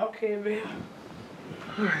 Okay, babe.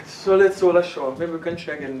 Alright, so let's hold a shower. Maybe we can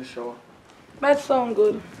try again in the shower. That sound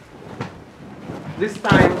good. This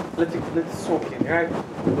time, let it soak in, right?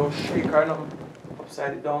 Don't shake her nothing.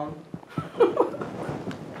 Upside it down.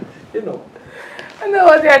 You know. I know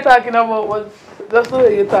what you're talking about, but that's the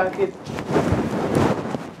way you're talking.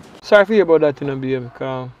 Sorry for you about that, babe,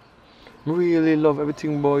 because I really love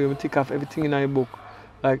everything about you. I take off everything in your book.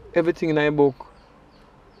 Like, everything in your book.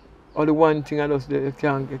 Or the one thing I just do, you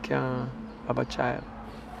can't have a child.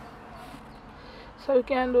 So you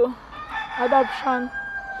can do adoption.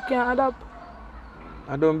 You can adopt.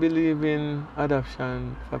 I don't believe in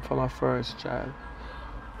adoption for my first child.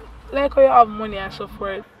 Like how you have money and so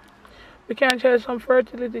forth. We can try some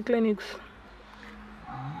fertility clinics.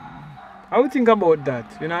 I would think about that,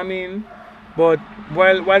 you know what I mean? But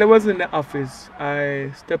while I was in the office,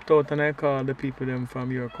 I stepped out and I called the people them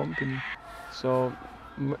from your company. So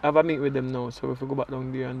I have a meet with them now, so if we go back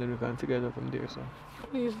down there and then we can figure it out from there. So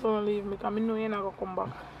Please don't leave me, because I know you're not going to come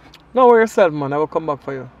back. no worry yourself, man. I will come back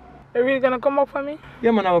for you. You're really going to come back for me?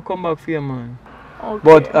 Yeah, man, I will come back for you, man. Okay.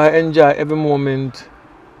 But I enjoy every moment,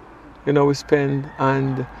 you know, we spend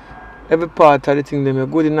and every part of the thing. Them a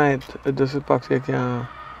good night, just the fact you can,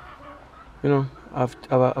 you know, have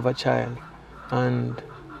a child, and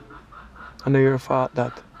I know you're for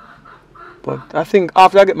that. But I think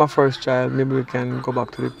after I get my first child, maybe we can go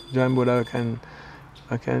back to the Jammiwood.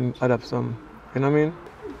 I can adopt some. You know what I mean?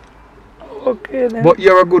 Okay then. But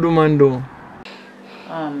you're a good woman, though.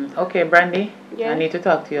 Okay, Brandy. Yeah? I need to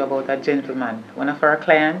talk to you about a gentleman, one of our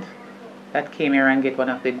clients that came here and get one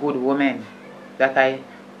of the good women that I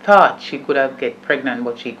thought she could have get pregnant,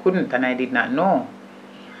 but she couldn't, and I did not know.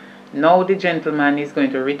 Now the gentleman is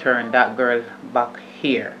going to return that girl back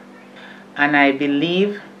here, and I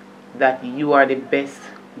believe that you are the best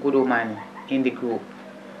good woman in the group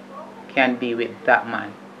can be with that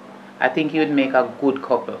man. I think you'd make a good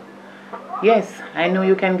couple. Yes, I know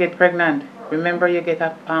you can get pregnant. Remember, you get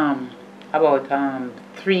about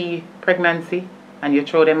 3 pregnancy and you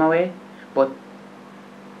throw them away, but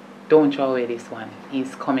don't throw away this one.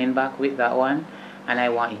 He's coming back with that one, and I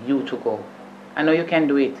want you to go. I know you can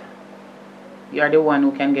do it. You are the one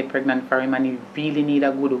who can get pregnant for him, and he really need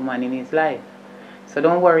a good woman in his life. So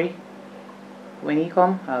don't worry. When he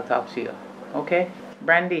come, I'll talk to you. Okay?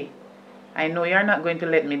 Brandy, I know you're not going to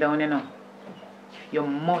let me down, you know. You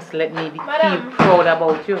must let me feel proud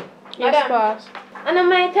about you. Yes, boss. And on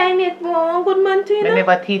my time yet, one good man too, you know? I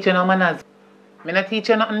never teach you no manners. I not teach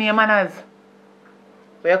you nothing near manners.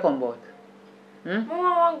 Where you come about?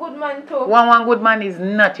 One good man too. One good man is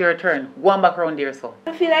not your turn. Go on back around there, so.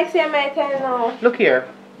 I feel like saying my time now. Look here.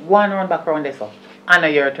 Go on round back around there, so. Anna,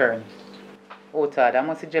 your turn. Oh, Todd, I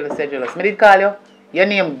must say jealous, Me did call you. Your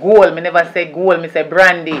name Gold. Me never say Gold. Me say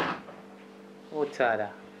Brandy. Oh, Todd.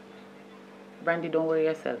 Brandy, don't worry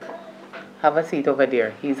yourself. Have a seat over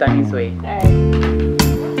there. He's on his way.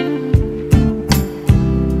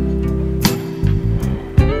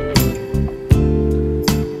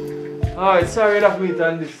 Alright, sorry that we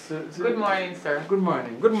done this. Good morning, sir. Good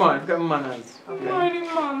morning. Good morning. Got manners. Good morning,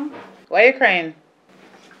 Mom. Why are you crying?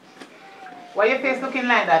 Why your face looking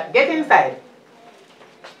like that? Get inside.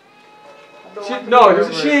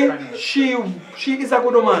 She is a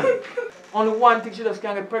good woman. Only one thing, she just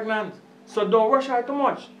can't get pregnant. So don't rush her too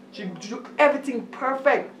much. She do everything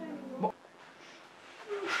perfect.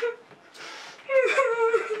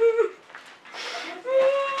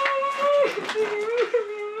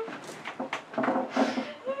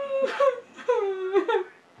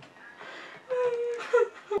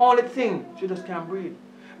 Only thing, she just can't breathe.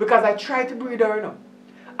 Because I tried to breathe her, you know.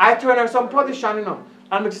 I turn her some position, you know,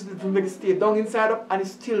 and make it stay down inside up, and it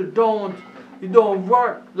still don't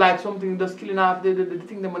work. Like something just killing off the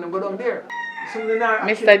thing that when I go down there.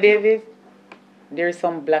 Mr. David, there's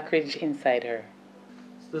some black ridge inside her.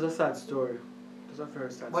 It's a sad story. It's a very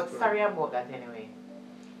sad story. But sorry about that anyway.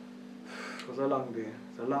 It was a long day.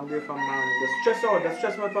 It's a long day from morning. The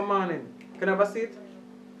stress out from morning. Can I have a seat?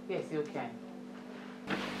 Yes, you can.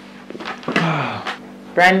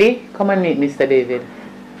 Brandy, come and meet Mr. David.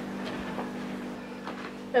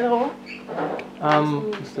 Hello.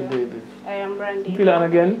 Mr. David. I am Brandy. Feel on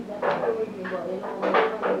again?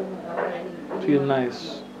 Feel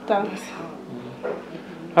nice. Thanks.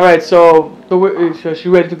 Alright, so she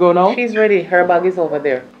ready to go now? She's ready. Her bag is over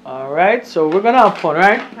there. Alright, so we're gonna have fun,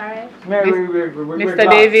 right? Alright. Mr.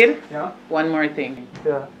 David, yeah? One more thing.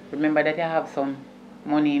 Yeah. Remember that you have some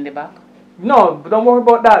money in the back? No, don't worry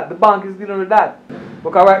about that. The bank is dealing with that.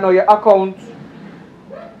 Because right now your account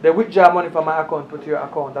They withdraw money from my account, put your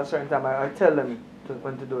account at a certain time. I tell them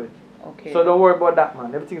when to do it. Okay. So don't worry about that,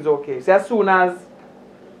 man. Everything's okay. So as soon as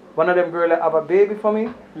one of them girls have a baby for me,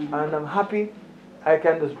 and I'm happy, I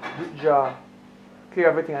can just withdraw, clear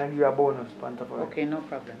everything, and give you a bonus. Okay, no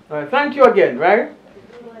problem. Alright, thank you again, right?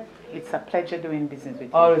 It's a pleasure doing business with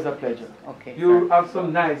you. Always a pleasure. Okay. You have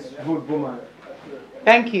some nice, good woman.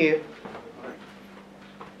 Thank you.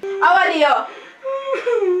 How are you?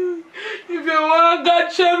 If you want to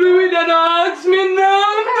catch me with that, ask me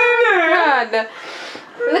now. God.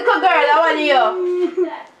 Little girl, how are you?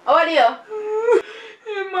 How are you?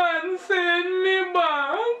 The man send me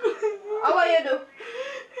back. How are you do?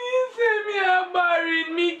 He said me a buried,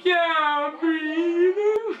 me can't breathe.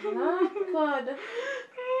 Oh God.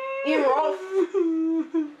 You rough.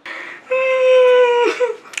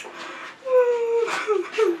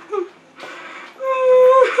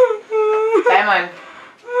 Diamond.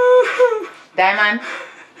 Diamond.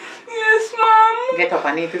 Yes, ma'am. Get up, I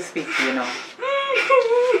need to speak to you now.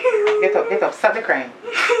 Get up, stop the crying.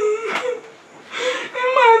 The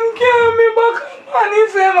man carry me back and he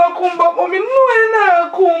said I come back, but me know I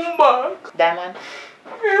come back. Diamond.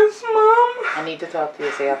 Yes, ma'am. I need to talk to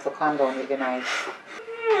you, so you have to calm down with the noise.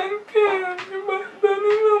 Man carry me back,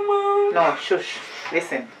 ma'am. No, shush.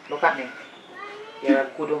 Listen, look at me. You're a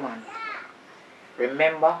good woman.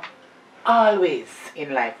 Remember, always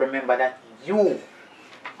in life, remember that you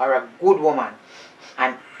are a good woman.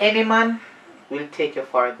 And any man will take you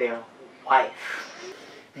for their wife.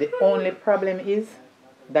 The only problem is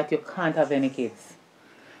that you can't have any kids.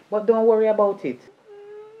 But don't worry about it.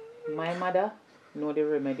 My mother know the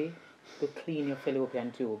remedy to clean your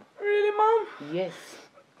fallopian tube. Really, ma'am? Yes.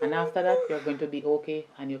 And after that, you're going to be okay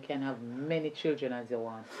and you can have many children as you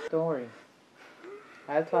want. Don't worry.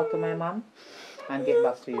 I'll talk to my mom and get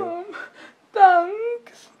back to you. Mom,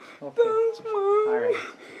 thanks. Okay. Thanks, mom. Alright.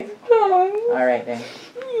 Thanks. Alright then.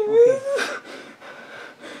 Okay.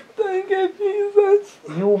 Thank you, Jesus.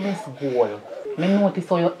 You Miss Gold. Me notice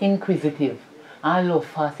how you're inquisitive and love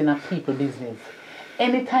fast in a people business.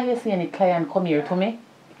 Anytime you see any client come here to me,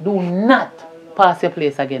 do not pass your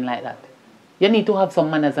place again like that. You need to have some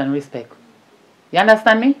manners and respect. You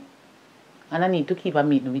understand me? And I need to keep a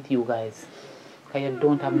meeting with you guys. Because you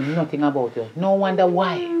don't have nothing about you. No wonder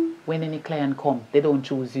why when any client come, they don't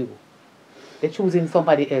choose you. They're choosing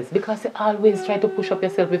somebody else. Because you always try to push up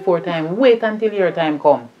yourself before time. Wait until your time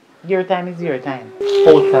come. Your time is your time.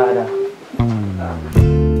 Hold harder.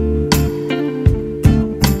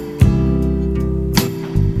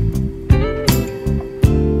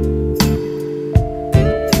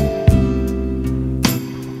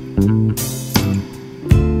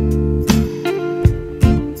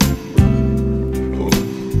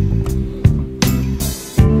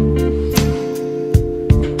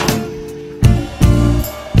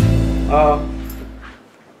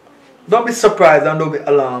 Don't be surprised and don't be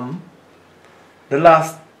alarmed. The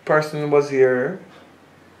last person who was here,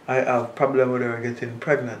 I have problem with her getting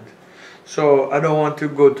pregnant. So I don't want to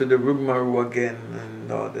go to the rigmarole again and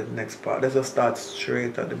the next part. Let's just start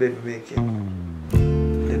straight at the baby making.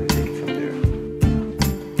 Then take it from there.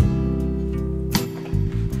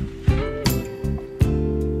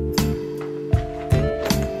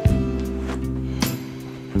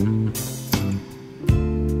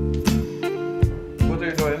 What are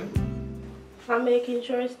you doing? I'm making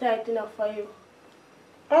sure it's tight enough for you.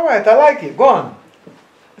 Alright, I like it. Go on.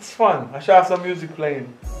 It's fun. I should have some music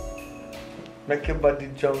playing. Make your body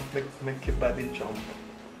jump, make your body jump.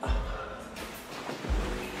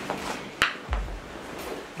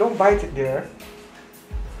 Don't bite it there.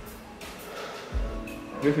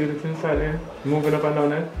 You feel it inside there? Moving up and down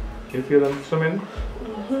there? You feel them swimming?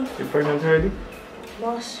 Mm-hmm. You pregnant already?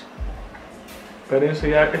 Boss. But then so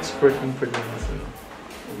you're expert in pregnancy.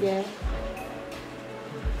 Yeah.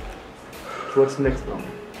 So what's next now?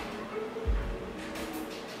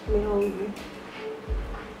 Me hungry.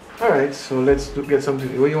 Alright, so let's get something.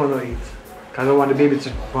 What do you want to eat? Because I want the baby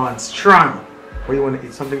to run strong. What do you want to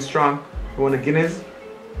eat? Something strong? You want a Guinness?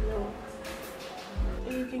 No.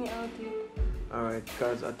 Anything healthy. Alright,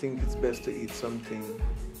 because I think it's best to eat something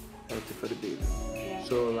healthy for the baby. Yeah.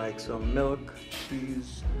 So like some milk,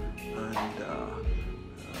 cheese, and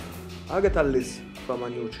I'll get a list from a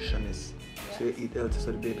nutritionist. So you eat healthy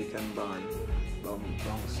so the baby can bounce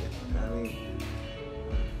it. I mean,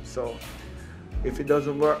 so if it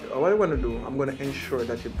doesn't work, what I'm going to do, I'm going to ensure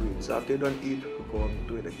that you breathe. So after you don't eat, we'll go and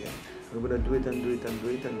do it again. We're going to do it and do it and do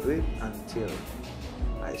it and do it until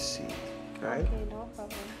I see it. Right? Okay, no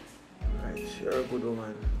problem. Right, you're a good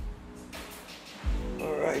woman.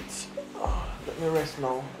 Alright, let me rest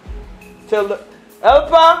now. Tell the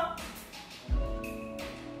helper!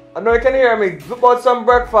 I know you can hear me. Look about some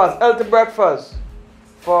breakfast, healthy breakfast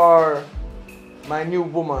for my new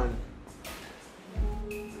woman.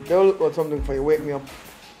 They'll look out something for you. Wake me up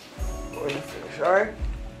when you finish, alright?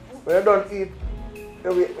 When you don't eat,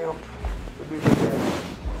 they'll wake me up.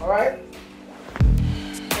 Alright?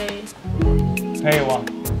 Hey. Hey, what?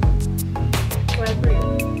 Why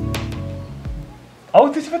bring? How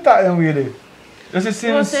did you talk them really? This is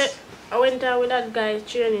since... I went out with that guy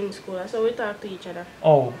training in school, so we talk to each other.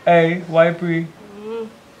 Oh, hey, why pre? Mm.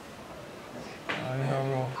 I don't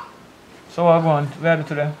know. So what going? Where are you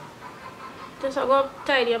today? Just I go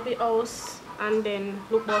tidy up the house and then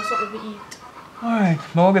look for something to eat. Alright,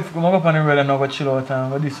 I'm going to go up on the road and I'm going to chill out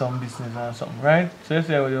and go do some business or something, right? So you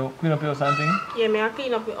say you clean up your something? Yeah, I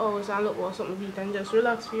clean up the house and look for something to eat and just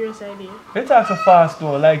relax for your side here. You talk so fast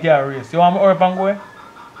though, like you're a race. You want me to hurry up and go?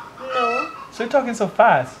 No. So you're talking so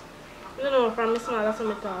fast? You know, from my small, that's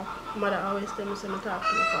how I talk. Mother always tell me to talk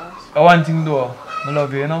too fast. One thing though, I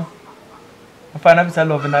love you, you know? I find a bit of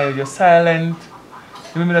love in you. You're silent.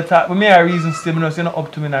 You want me to talk. But me a reason still, you're not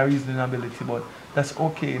up to me in a reasoning ability, but that's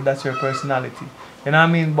okay. That's your personality. You know what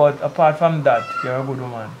I mean? But apart from that, you're a good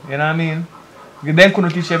woman. You know what I mean? You then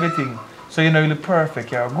couldn't teach everything. So you're not really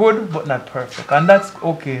perfect. You're good, but not perfect. And that's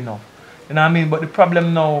okay enough. You know what I mean? But the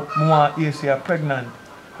problem now, more is you're pregnant.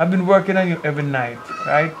 I've been working on you every night,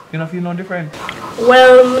 right? You don't feel no different?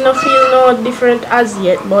 Well, I don't feel no different as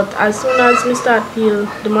yet, but as soon as I start feel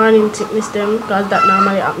the morning sickness them, because that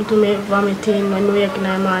normally happen to me, vomiting when I wake in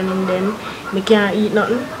the morning, then I can't eat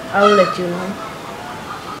nothing, I will let you know.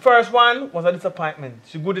 First one was a disappointment.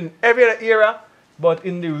 She good in every other area, but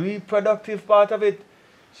in the reproductive part of it,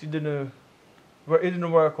 it didn't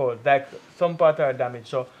work out. Like some part are damaged.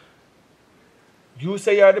 So you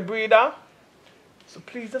say you're the breeder, so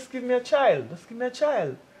please just give me a child. Just give me a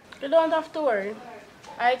child. You don't have to worry.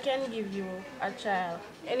 I can give you a child,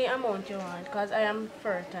 any amount you want, because I am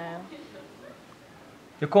fertile.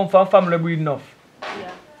 You come from family breed enough?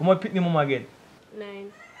 Yeah. How much pitney mama get?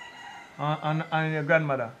 9. And your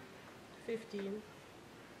grandmother? 15.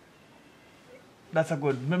 That's a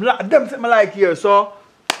good. Them set me like here, so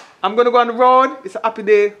I'm gonna go on the road. It's a happy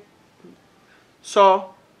day.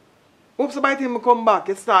 So hope somebody think me come back.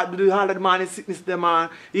 You start to do all the morning sickness them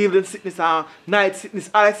and evening sickness and night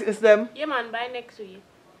sickness, all that sickness them. Yeah man, by next week.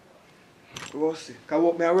 We'll see.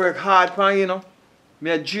 Cause I work hard for you know.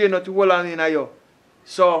 I drain out the whole on in you.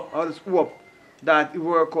 So I just hope that it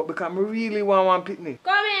work out because I really want one picnic.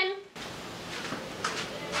 Come in.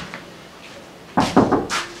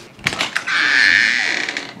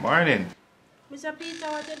 Morning. Mr. Peter,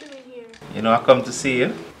 what are you doing here? You know, I come to see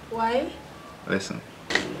you. Why? Listen.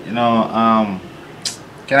 You know,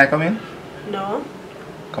 can I come in? No.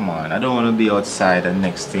 Come on, I don't want to be outside and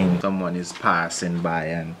next thing someone is passing by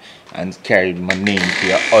and carry my name to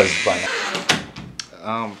your husband.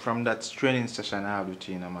 From that training session I have with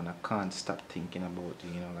you, man, I can't stop thinking about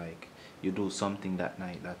you, you know, like you do something that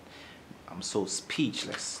night that I'm so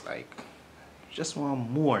speechless, like just want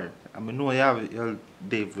more. I mean, know you have your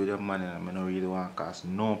date with your man and I don't really want to cause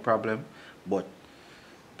no problem, but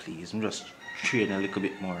please, I'm just training a little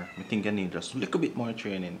bit more. I think I need just a little bit more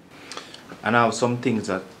training. And I have some things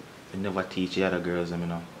that I never teach the other girls, you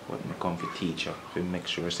know, but I come to teach you to make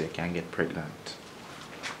sure so you can get pregnant.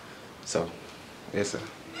 So, yes sir.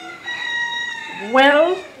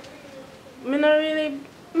 Well, I don't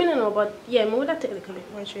know, but yeah, I would have take a little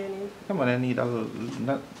bit more training. Come on, I need a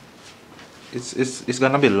little, it's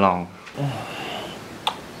gonna be long.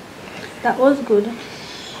 That was good.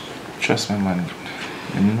 Trust me, man.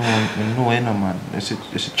 You know, man. It's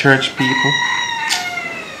a church people.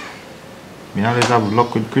 Me always have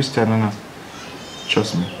luck with Christian, and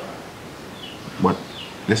trust me. But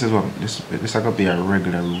this is what this gonna be a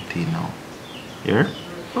regular routine now. Here.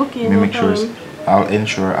 Okay. Me no make sure problem. I'll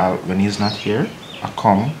ensure when he's not here, I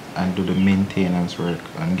come and do the maintenance work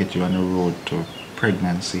and get you on the road to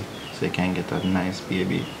pregnancy, so you can get a nice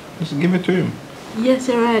baby. Just give it to him. Yes,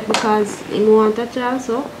 you're right, because if you want a child,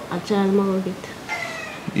 so a child more of it.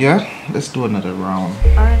 Yeah, let's do another round.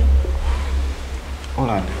 Alright. Hold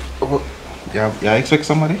on. Oh, yeah, expect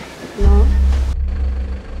somebody? No.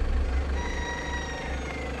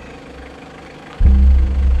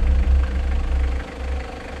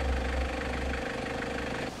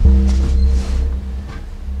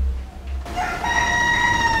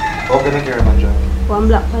 How can I carry my job? One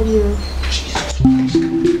black per year.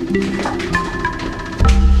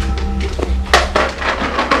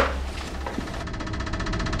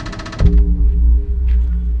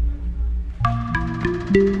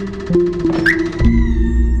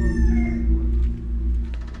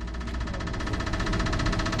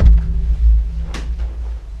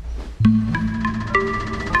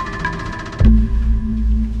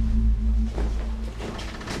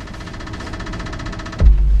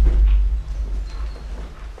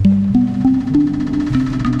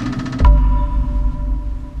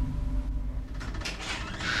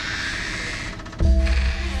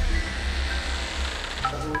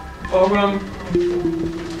 Oh,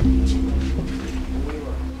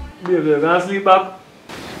 baby, you gonna sleep back?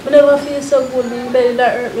 I never feel so good. My belly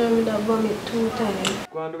that hurt me with that vomit 2 times.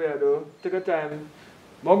 Go on the way though. Take your time.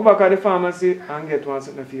 I'll go back at the pharmacy and get one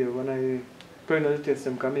something for you when I pregnant test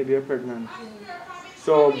them because maybe you're pregnant.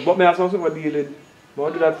 So, but me have something to deal with. But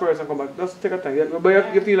I'll do that first and come back. Just take your time.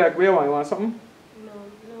 But you feel like where you want something? No.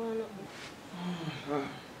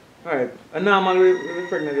 Alright. And normally when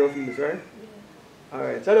pregnant you feel this, right? Yeah.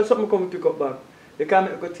 Alright. So there's something come pick up back. You can't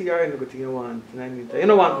make a good tea or any good thing you want. You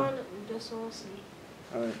know what? Just want to see.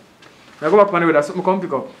 Alright. Now go back on the way. That's something come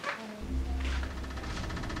pick up.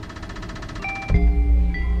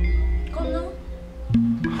 Come now.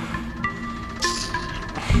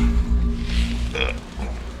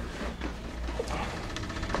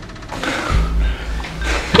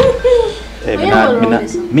 Hey,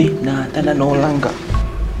 me nah tell her no longer.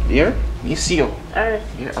 Here, me see you. Alright.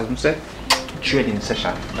 Here, as I said, training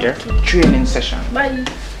session. Here, training session. Bye.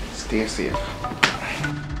 Stay safe.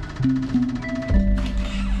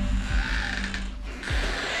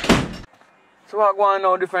 So what going on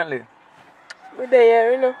now differently? We're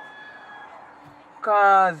there, you know.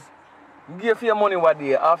 Cause I give you money what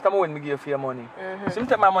day. After I win, I give you money. So I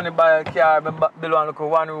take my money buy a car, build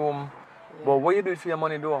one room. But what you do for your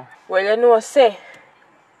money though? Well, you know, say,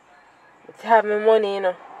 to have my money, you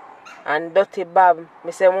know, and dirty Bob,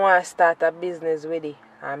 I say I want to start a business with it.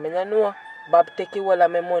 And I know Bob take all of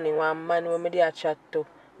my money. One man when I dey chat to,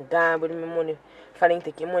 gone with my money. If I didn't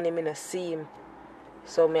take your money, I don't see him.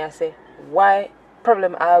 So I say, why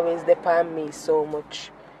problem always depend on me so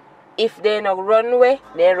much? If they not run away,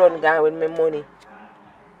 they run gone with my money.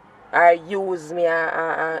 Or use me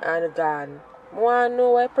and gone. I want to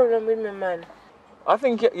know why problem with me, man. I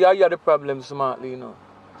think you are the problem smartly, you know.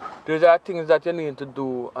 Those are things that you need to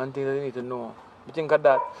do and things that you need to know. You think of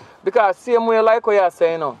that. Because same way like what you are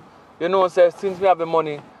saying, you know, since we have the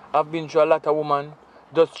money, I've been through a lot of women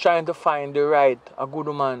just trying to find the right, a good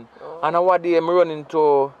woman. And one day I'm running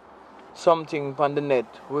into something on the net,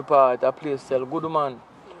 we part a place sell good woman.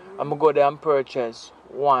 I'm going to go there and purchase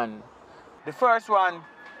one. The first one,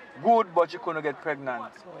 good, but she couldn't get pregnant.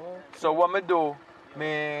 So what I do,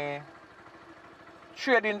 I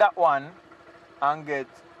trade in that one and get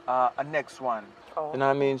a next one. You know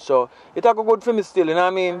what I mean? So it a go good for me still, you know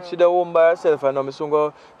what I mean? She the home by herself and now I soon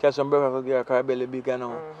go catch some breakfast for her because her belly big and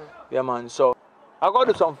now. Yeah man, so I go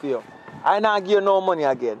do something for you. I not give you no money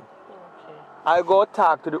again. I go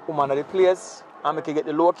talk to the woman at the place and I can get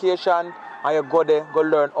the location and you go there, go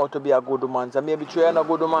learn how to be a good woman. So maybe train a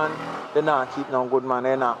good woman, then not keep no good man,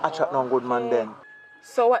 then not attract no good man then.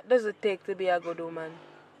 So what does it take to be a good woman?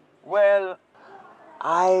 Well,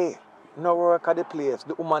 I no work at the place.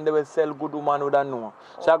 The woman they will sell good woman would know.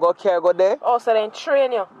 So I go care go there. Oh, so then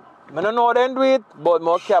train you? I don't know how they do it, but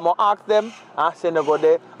I care, I ask them and send them go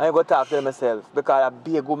there and I go talk to them myself. Because I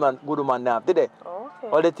be a good woman now, did they? Okay.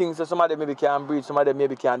 All the things, so some of them maybe can breathe, some of them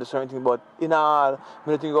maybe can do certain things, but in all, I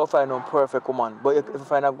don't think you'll find a perfect woman. But if you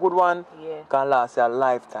find a good one, can last a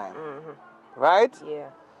lifetime. Right? Yeah.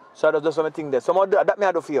 So that's just something there. Some of that may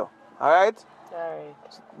I do for you. Alright? Alright.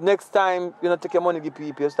 Next time, you know, take your money, give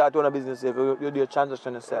people, you start doing a business, you do a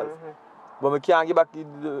transaction yourself. But we can't give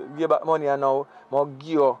back money and now, I'll give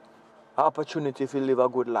you an opportunity to live a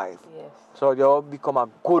good life. Yes. So you'll become a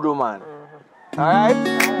good woman. Alright?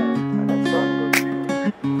 That sounds good.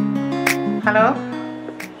 Hello?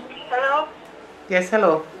 Hello? Yes,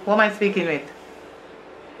 hello. Who am I speaking with?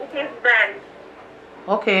 This is Brand.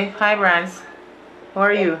 Okay, hi Brands. How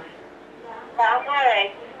are you? I'm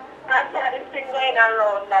alright. I've got this thing going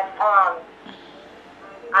around that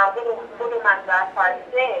good woman that for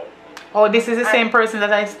today. Oh, this is the same person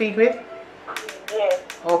that I speak with? Yes.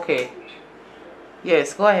 Okay.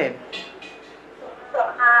 Yes, go ahead. So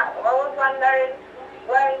I was wondering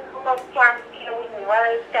why you come from here with me, why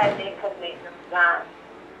is that they could be gone?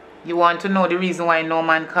 You want to know the reason why no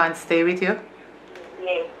man can't stay with you?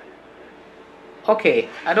 Yes. Okay,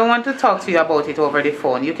 I don't want to talk to you about it over the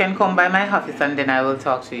phone. You can come by my office and then I will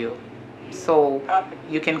talk to you. So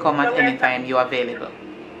you can come at any time you're available.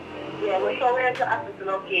 Yeah, so where's the office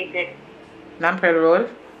located? Lampel Road?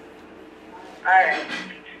 Alright.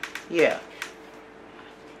 Yeah.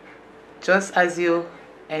 Just as you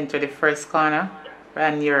enter the first corner,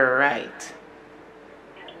 and you're right.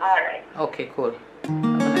 Alright. Okay, cool. Have a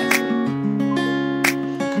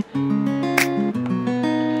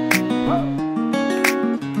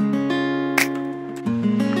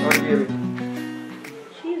nice day.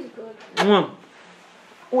 She's good.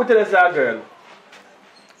 Who tell us that girl?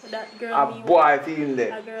 That girl A me boy feeling there.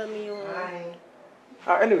 That girl me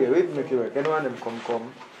Anyway, wait make it work. Anyone of them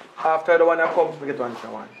come. After the one that come, we get one for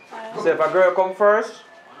one. So if a girl come first,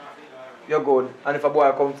 you're good. And if a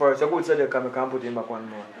boy come first, you're good so they can put him back one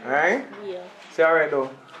more. Alright? Yeah. So alright though?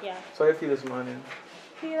 Yeah. So you feel this morning?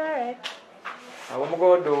 Feel alright. What I'm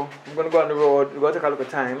going to do, I'm going to go on the road, we're going to take a look at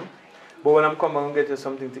time. But when I'm coming, I'm going to get you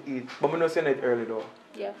something to eat. But I'm not saying it early though.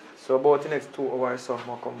 Yeah. So about the next 2 hours so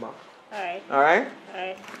I'll come back. Alright. Alright?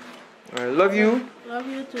 Alright. Alright, love you. Love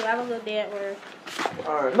you too. Have a good day at work.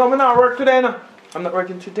 Alright. No, I'm not work today no. I'm not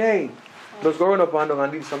working today. Just go run up and down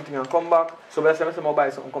and do something and come back. So by the time I buy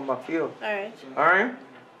something, come back for you. Alright. Alright?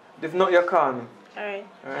 If not, you call me. Alright.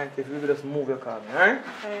 Alright, if you just move your car. Alright?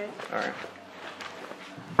 Alright. Alright.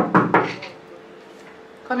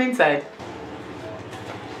 Come inside.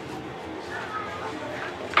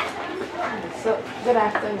 So, good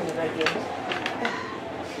afternoon again.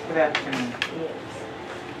 Good afternoon. Yes.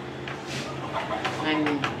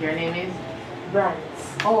 And your name is?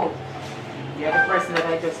 Brands. Oh, you're the person that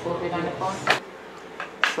I just spoke with on the phone?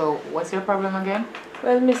 So, what's your problem again?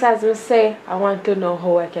 Well, Miss, as you say, I want to know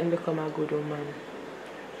how I can become a good woman.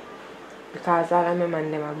 Because all of my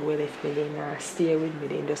man them are go left me, they not stay with me,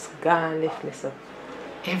 they just gone left me so.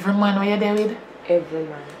 Every man were you there with? Every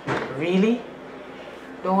man. Really?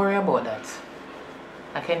 Don't worry about that.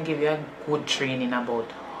 I can give you a good training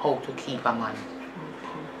about how to keep a man.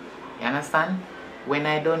 Okay. You understand? When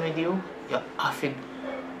I done with you, you have to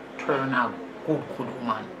turn a good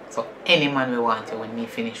woman. So any man will want you when me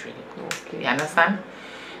finish with you. Okay. You understand?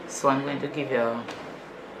 So I'm going to give you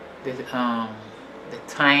the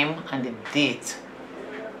time and the date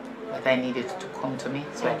that I needed to come to me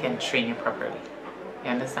so I can train you properly.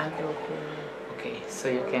 You understand? Okay. Okay, so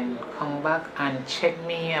you can come back and check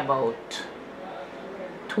me about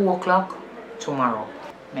 2 o'clock tomorrow.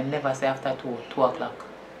 I never say after 2 o'clock.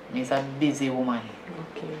 Me's a busy woman.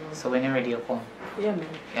 Okay. So when you're ready, you come. Yeah, man.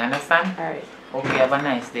 You understand? Alright. Okay, have a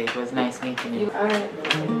nice day. It was nice meeting you. Alright.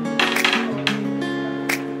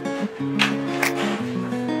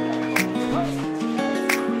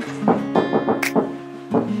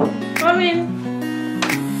 Come in.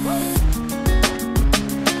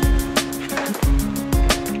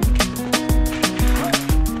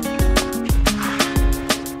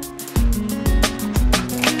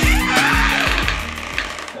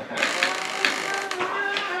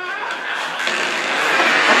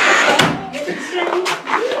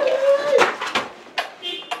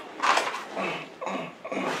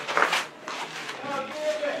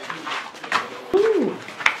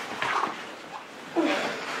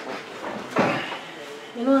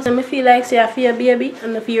 You know, so I feel like say I feel baby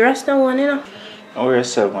and if you rest one, you know. Don't worry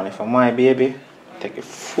yourself, man. If I'm my baby, take a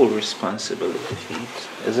full responsibility for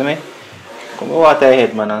it. Isn't it? Come water your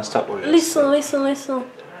head, man, and stop worrying. Listen.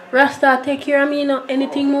 Rasta take care of me, you know.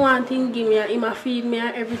 Anything I want, him give me, him feed me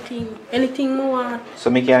and everything. Anything I want. So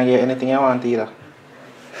me can't get anything I want either.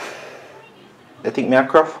 They think me a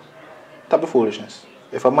cruff? That be foolishness.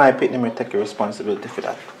 If I'm my pit, me take a responsibility for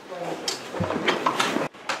that.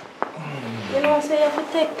 You know, say you have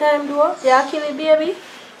to take time, though. You kill the baby.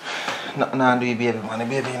 Nothing to do with baby, man. The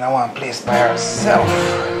baby in one place by herself.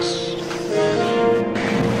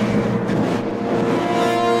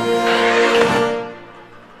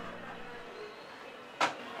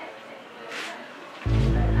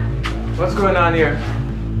 What's going on here?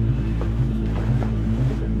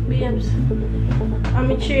 Babes,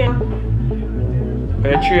 I'm a trainer. Are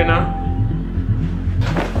you a trainer?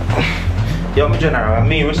 Yeah, I'm general. I'm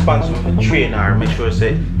me responsible for training her. Make sure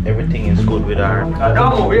say everything is good with her.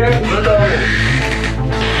 Don't move, yeah? Don't move.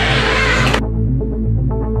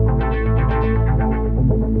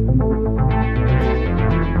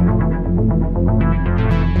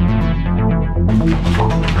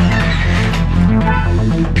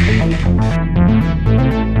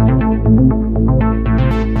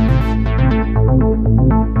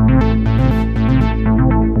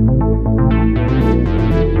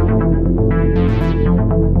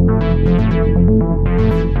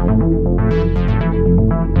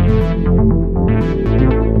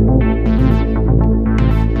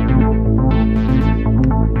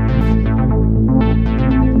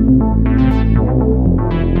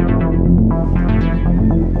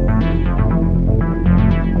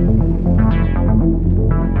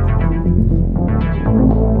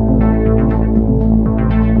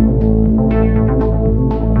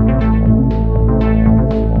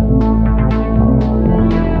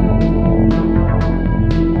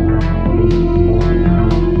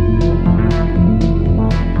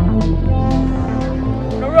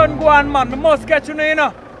 Man, I must catch you, you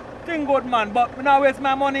know. Thing good, man, but I not waste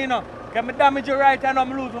my money, you know. Can me damage you right and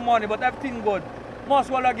I'm losing money, but everything good. Must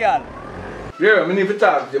well a girl. Yeah, I need to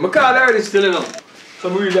talk to you. I call her early still, you know. So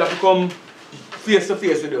I really have to come face to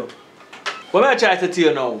face with you. What I try to tell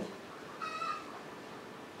you now,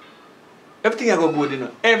 everything I go good, you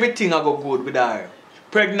know. Everything I go good with her.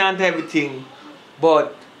 Pregnant, everything.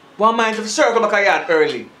 But one mind to circle back a yard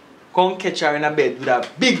early. Come catch her in a bed with a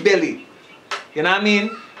big belly. You know what I mean?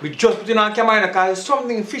 We just put it on camera because it's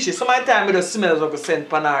something fishy. Some of the time we just smells of a scent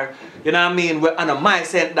pan her. You know what I mean? And my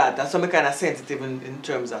scent that. And some kind of sensitive in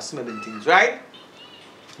terms of smelling things, right?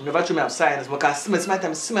 You never try me have science because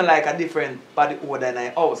sometimes smell like a different body odor in my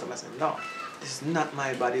house. And I say, no, this is not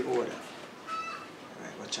my body odor.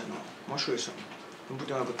 Right, watch out now. I'm going to show you something. I'm put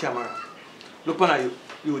it on the camera. Look on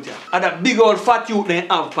you here. And that big old fat youth they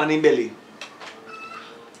have on his belly.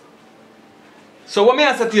 So what me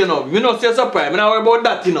answer to you now? You know, say surprise. I'm not worry about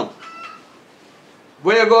that, you know.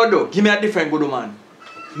 Where you go do? Give me a different good man.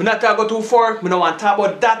 I'm not talk about too far. I don't want to talk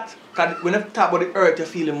about that. Because when you talk about the earth, you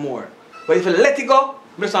feel it more. But if you let it go,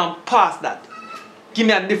 I just want to pass that. Give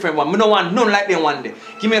me a different one. I don't want none like them one day.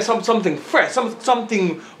 Give me something fresh,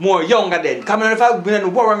 something more younger than. Come on, if I've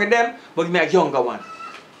been worrying with them, but give me a younger one.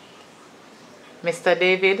 Mr.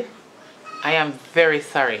 David, I am very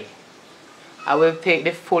sorry. I will take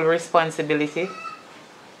the full responsibility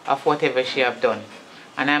of whatever she have done.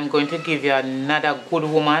 And I'm going to give you another good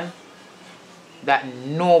woman that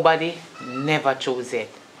nobody never chose it.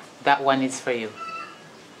 That one is for you.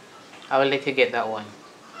 I will let you get that one.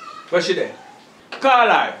 Where's she there? Call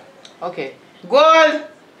her. Okay. Gold!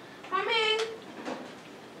 Come in.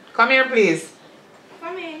 Come here, please.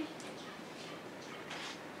 Come in.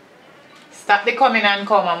 Stop the coming and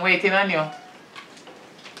come. I'm waiting on you.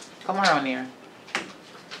 Come around here.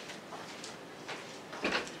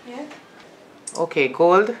 Yeah? Okay,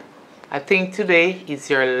 Gold. I think today is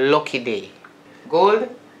your lucky day. Gold,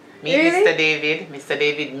 meet Really? Mr. David. Mr.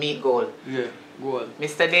 David, meet Gold. Yeah, Gold.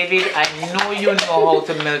 Mr. David, I know you know how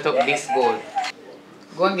to melt up this gold.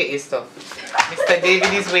 Go and get your stuff. Mr.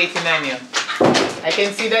 David is waiting on you. I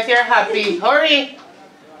can see that you're happy. Hurry!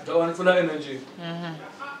 That one full of energy.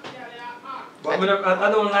 But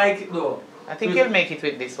I don't like it though. I think you'll make it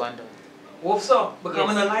with this one though. What's up? Because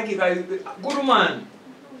I don't like it. Good man.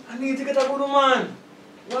 I need to get a good man.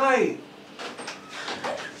 Why?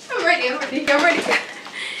 I'm ready.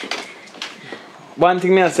 One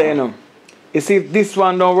thing me I say, you know, is if this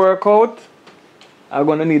one don't work out, I'm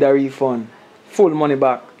gonna need a refund. Full money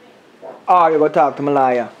back. Or you go talk to my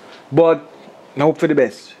lawyer. But I hope for the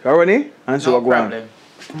best. You ready? And so No we're going.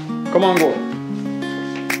 problem. Come on, go.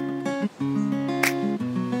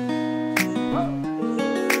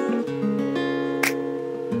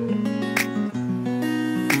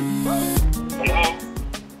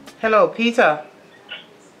 Hello, Peter.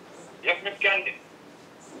 Yes, Miss Candy.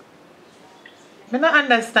 I don't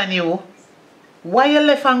understand you. Why you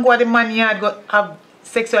left and go to the man yard go have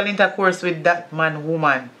sexual intercourse with that man,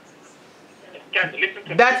 woman? Miss Candy, listen to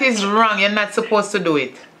me. That is wrong. You're not supposed to do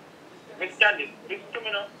it. Miss Candy, listen to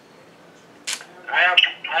me now. I had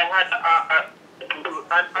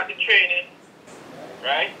at the training,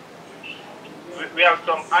 right? We have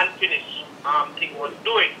some unfinished thing was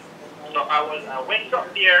doing. So I went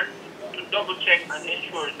up there to double check and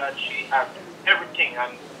ensure that she had everything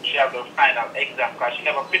and she had the final exam because she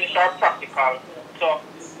never finished her practical. So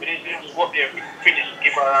we didn't just go up there, finish,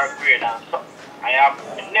 give her a grade and so I have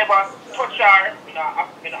never touched her,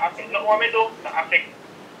 affect not what we do, not affect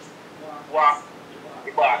what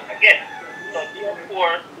the boss again. So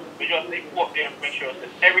therefore we just go up there and make sure that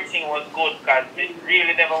everything was good because we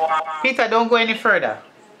really never want. Peter, don't go any further.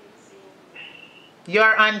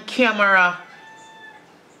 You're on camera.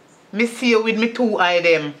 Me see you with me two eye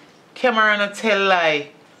them. Camera no tell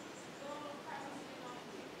lie.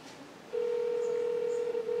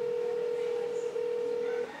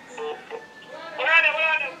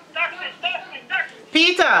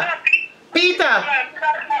 Peter! Peter!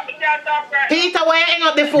 Peter, why you hang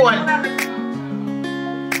up the phone?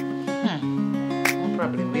 No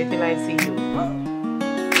problem. Wait till I see you.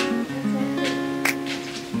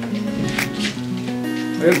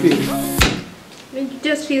 How you feel? I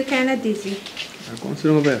just feel kind of dizzy. I come sit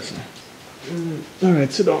down best.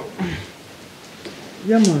 Alright, sit down.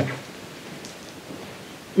 Yeah, man.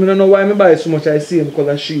 I don't know why I buy so much I see him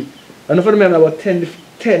color sheet. I know for me I have about 10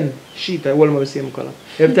 sheets I hold them the same color.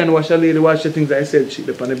 Every time I wash a lady, wash the things I sell sheet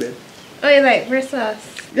up on the bed. Oh, you like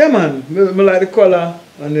Versace? Yeah, man. I like the color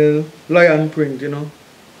and the lion print, you know.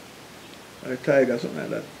 Or tiger, something like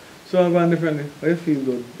that. So I'm going differently. How you feel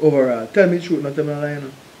good overall? Tell me the truth, not tell me a lie, you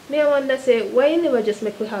know. Me, I wonder, say, why you never just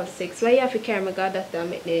make me have sex? Why you have to carry my god that and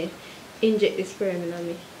make me inject the sperm in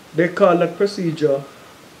me? They call that procedure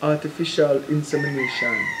artificial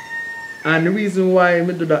insemination. And the reason why I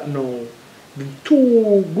do that now the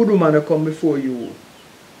two good women that come before you.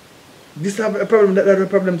 This have a problem, that a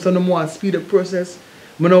problem, so no more speed up process.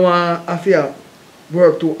 I don't want to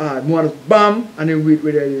work too hard. I want to bam and then wait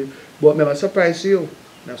with it. But I surprise you.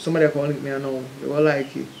 Now somebody can link me and know you will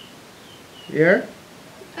like it. Yeah?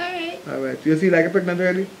 Alright. Alright. You feel like you're pregnant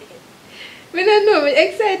already? I don't know, I'm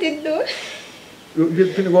excited though.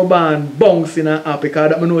 You think go band bounce in an app because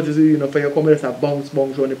that I notice you know for you come just a bounce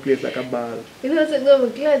around the place like a ball. You know, so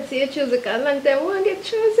I'm glad to you choose because a long time I want to get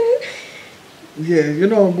chosen. Yeah, you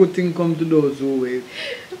know a good thing come to those who wait.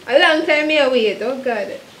 A long time I wait, oh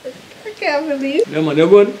God. I can't believe. Yeah man, you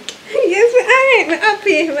good? Yes, alright, I'm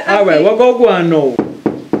happy. Alright, what go on now?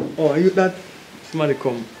 Oh, you that somebody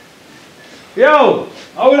come. Yo!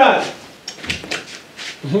 How that?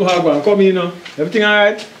 Come in now. Everything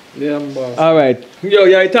alright? Yeah, boss. Alright. Yo,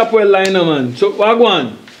 you're a top well liner, man. So, what go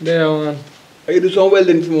on? Yeah, man. You do some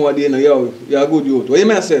welding for me one day, you know. Yo, you're a good youth. What you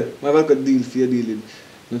may say? I have a deal for you dealing.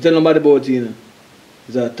 Don't tell nobody about it, you know.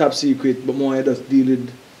 It's a top secret, but more you just deal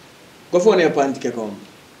with. Go for your panty can come.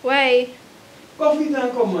 Why? Go for it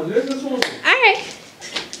and come, man. Let's just want to. Alright.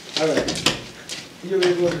 Alright. You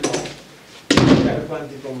will go now.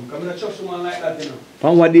 Come and trust someone like that, you know.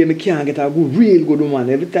 From one day I can't get a good, real good woman.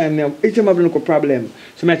 Every time I have a problem,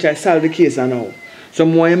 so I try to solve the case now.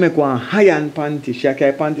 So I make one high-end panty. She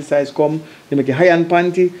can panty size come, they make a high-end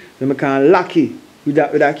panty, they make a lucky with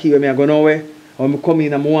that key when I go nowhere. Or I come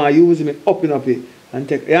in and I want to use it, open up it and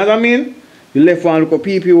take. You know what I mean? You left one look at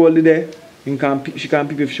pee all the day. She can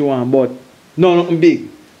pee if she want, but no, nothing big.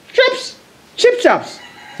 Chips! Chip chops!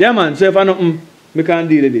 Yeah man, so if I nothing, I can't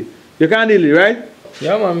deal with it. You can't deal with it, right?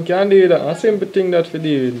 Yeah, man, I can't deal with that. I simple thing that for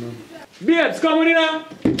deal with, man. Babes, come on in now.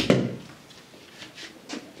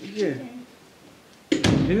 Yeah.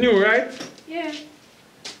 You knew, right? Yeah.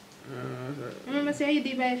 Remember say you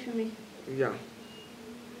did buy for me. Yeah.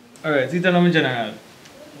 Alright, sit down on general.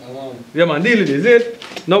 Yeah man, deal with it, is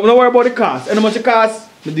it? No worry about the cost. How much it cost,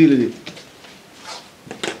 I deal with it.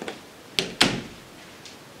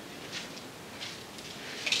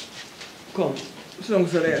 Come. So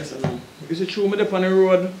now. You see, through me up on the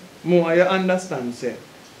road, more you understand, say,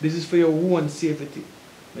 this is for your own safety.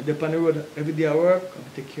 I up on the road every day I work,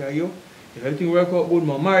 I take care of you. If everything work out good,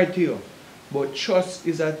 I'm married to you. But trust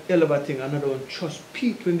is a hell of a thing, and I don't trust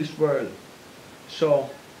people in this world. So,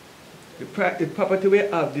 the property we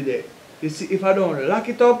have today, you see, if I don't lock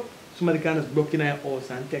it up, somebody can just break in our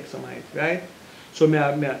house and take some of it, right? So,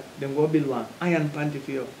 them go build one iron panty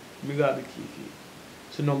for you. I got the key for you.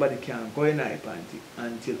 So nobody can go in my panty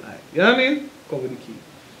until I. You know what I mean? Come with the key.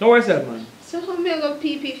 No worries, man. So how am I going to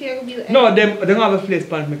pee if you're going to be No, they don't have a place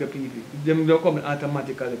pants make a pee. Them don't come in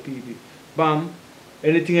automatically pee. Bam.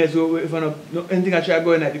 Anything else, if I not, anything I try to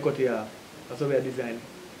go in, I cut it off. That's how we are designed.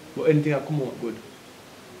 But anything I come out good.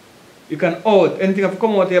 You can out. Anything if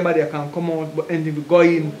come out of your body, I can come out. But anything if go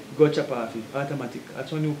in, go chop off it. Automatic.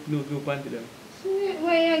 That's when you panty them.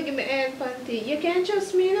 Why you give me iron panty? You can't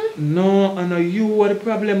trust me, no? No, I know you are the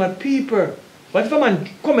problem at people. But if a man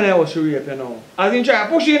come in the house to rape you now, as in try to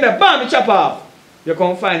push you in there, bam, you chop off. You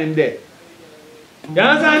can't find him there. You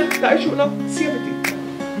understand? That should not safety.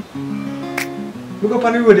 I go up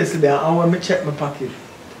on the road yesterday and when I check my pocket,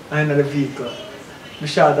 I know the vehicle. I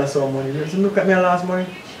shot that some money. So look at me last money.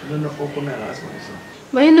 I don't know how come my last money. So.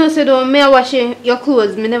 But you know, so though, me washing your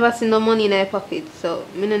clothes, me never see no money in my pocket, so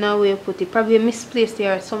me don't know where you put it. Probably misplaced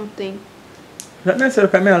there or something. That means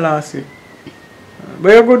look at me last year. But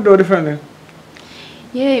you're good though, differently.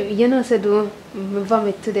 Yeah, you know, so though, me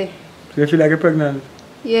vomit today. So you feel like you're pregnant?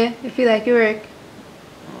 Yeah, I feel like you work.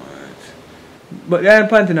 Alright. But you're in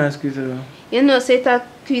panty now, squeeze though. You know, so it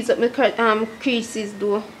crease up my creases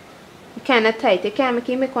though. Kind of tight. You can't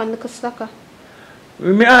make one look slacker.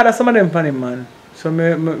 Me order some of them for him, man. So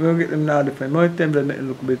I get them now different. I tell them that it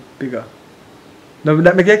look a bit bigger. Now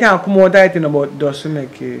that make you can't come out tight about just to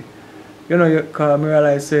make you know, you can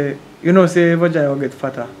realize say say vagina will get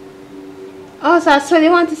fatter. Oh, so swell,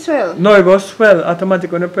 you want to swell? No, it goes swell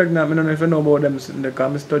automatically when you're pregnant. I don't know if you know about them because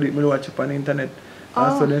I study it, I watch it on the internet. Oh.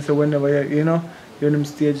 And so then so whenever you're in them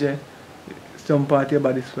stage some part of your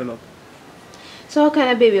body swell up. So what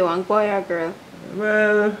kind of baby you want, boy or girl?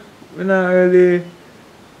 Well, we're not really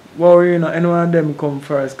worry, any one of them come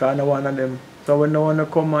first, because no one of them. So when no one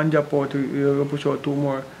come and drop out, you push out two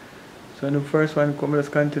more. So when the first one come,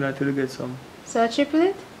 just continue until you get some. So a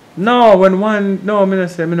triplet? No, when one, no, I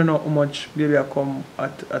don't know how much baby I come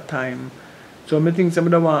at a time. So I think some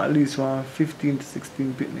of them want at least 15 to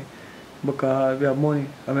 16 pitney. Because we have money.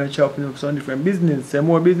 I'm going to chop up some different business. So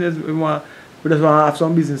more business, we just want to have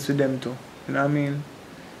some business with them too. You know what I mean?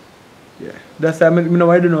 Yeah. That's why I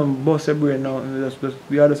know I don't know boss a brain now.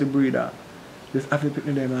 We are just a breeder. Just have to pick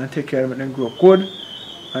them and take care of them and grow good.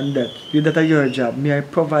 And that's your job. Me a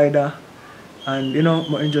provider. And you know,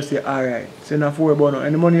 I just say alright. So you don't have to worry about no.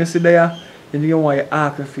 Any money you see there, you want you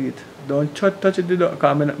ask for it. Don't touch it because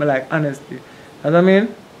I like honesty. You know what I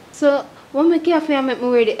mean? So, what make you feel make me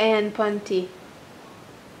wear the iron panty?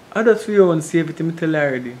 I just feel your own safety, I tell you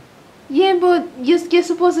already. Yeah, but you're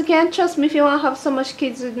supposed to can't trust me if you want to have so much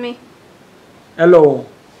kids with me. Hello.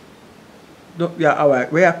 Don't, yeah,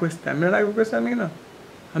 alright. Where you question? I don't like to question me, no.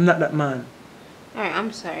 I'm not that man. Alright,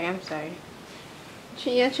 I'm sorry.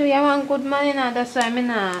 You're one good man, you know, that's why I'm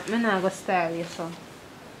not going to style you, so.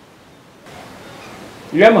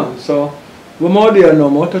 Yeah, man. So, we're more there now.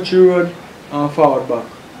 More touch the road and forward back.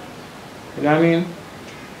 You know what I mean?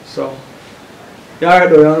 So, you alright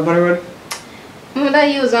though? You on the road? I'm going to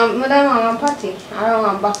use one patty. I don't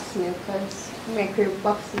want box milk because I make crib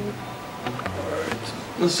box milk. Alright.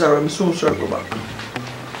 I'm sorry, I'm so sorry to go back.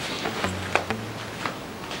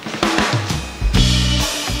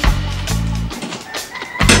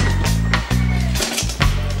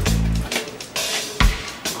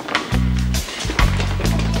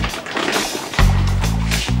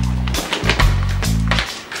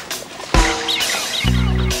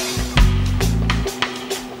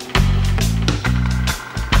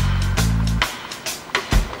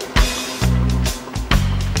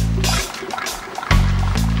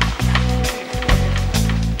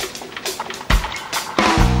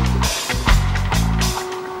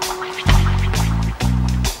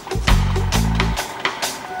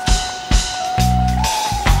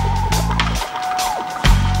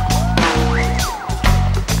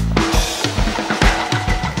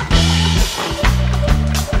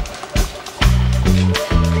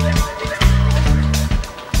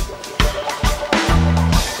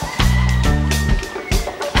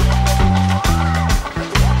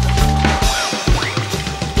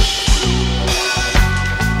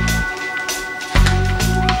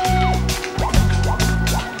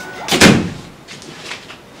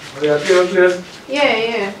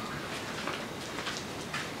 Yeah.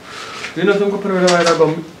 You know some company where I go.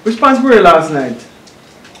 Which pants were you last night?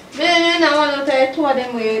 Then I want to tell two of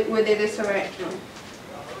them we did this right now.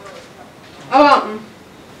 I want them.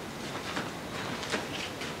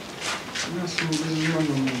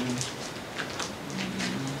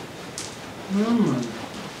 No man.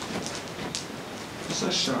 It's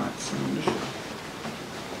a shot.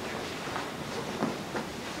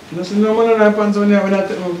 You see no man on that pants when I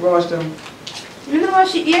wash them. You don't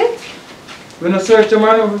wash it yet? When I search them,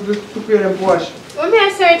 I know to prepare them to wash. When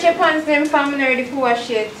I search your pants, them I'm ready to wash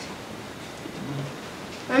it.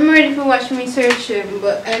 I'm ready to wash me search them,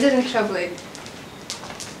 but I didn't trouble it.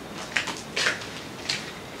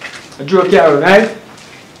 I drew a carrot, right?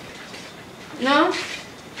 No?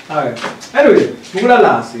 Alright. Anyway, we're going to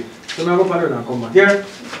last it. So I'm going to go and come back. Here,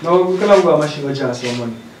 now we can go to machine and just some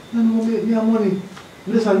money. No, we have money.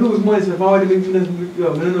 Unless I lose money, so if I want to make business, I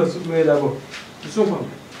don't know where I go. It's so fun.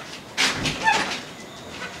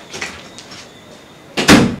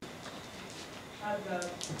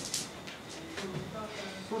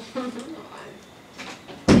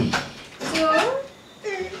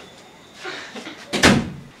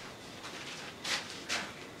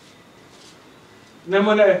 No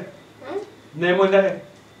money. No money.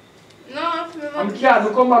 No, after my money. I'm scared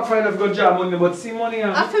to come back for enough good job money, but see money.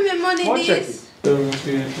 After my money, this. 7, 8,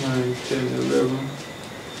 9, 10, 11,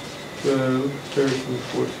 12, 13,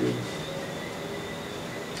 14.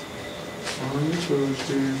 1, 2,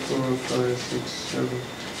 3, 4, 5, 6, 7,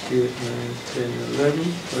 8, 9, 10, 11,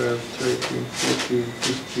 12, 13, 14,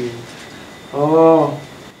 15. Oh,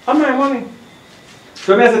 how my money?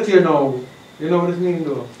 So I say to you now, you know what it means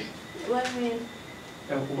though? What do you mean?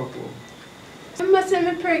 I'm come back home. You must say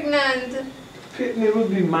I'm pregnant. Pregnant will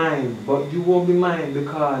be mine, but you won't be mine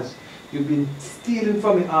because you've been stealing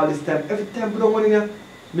from me all this time. Every time I put the money in,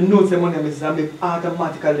 I know the money I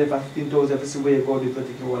automatically left 15,000 every single way you go to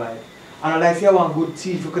take your life. And I like say I want good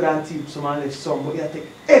teeth, you could have teeth, someone left some, but you take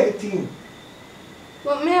everything.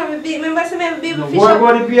 But me have a baby, remember say me have a baby No fish worry up.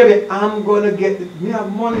 about the baby, I'm gonna get it. Me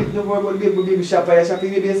have money, don't worry about the baby shop, you shop the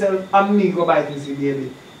baby yourself, and me go buy things for the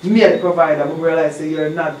baby. Me the provider, I realize say you're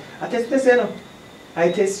not. I test this, you know.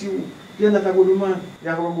 I test you. You're not a good man. You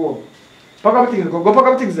have to go home. Pack up things, go pack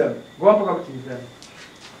up things then. Go and pack up things then.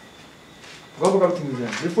 Go pack up things then.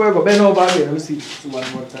 Before you go, bend over again, let me see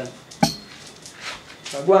one more time.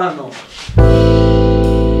 So go on now.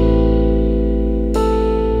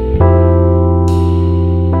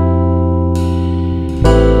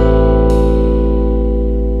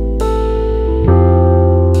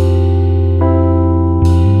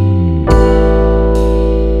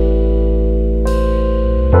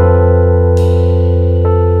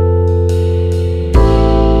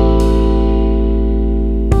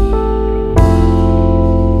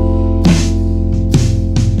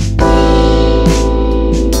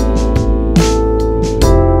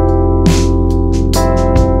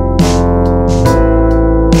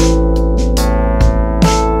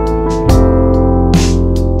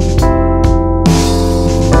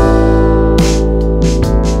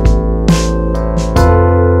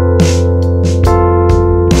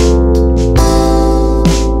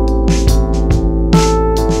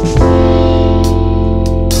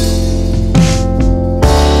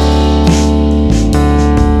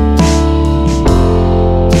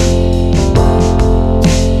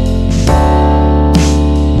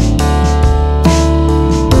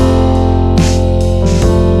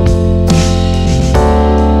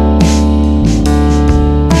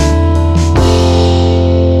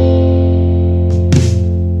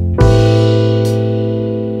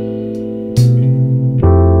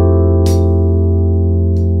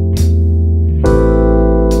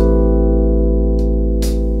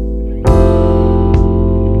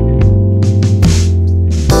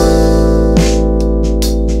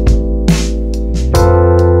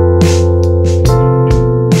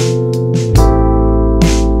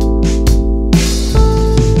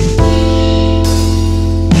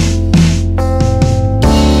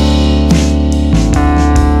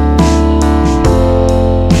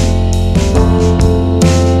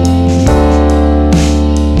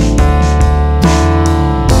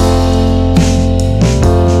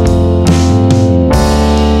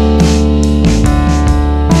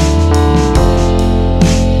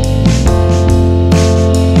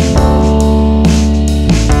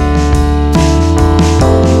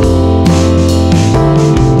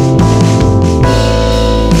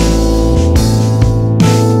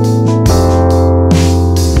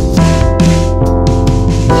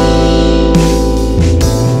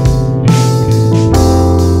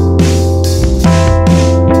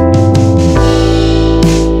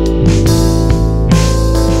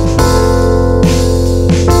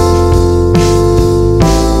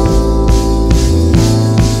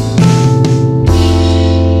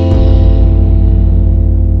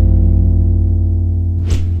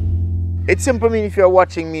 simply means if you're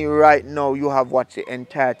watching me right now, you have watched the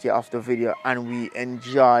entirety of the video, and we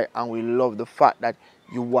enjoy and we love the fact that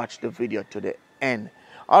you watched the video to the end.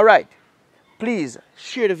 All right, please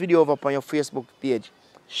share the video over on your Facebook page,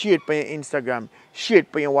 share it on your Instagram, share it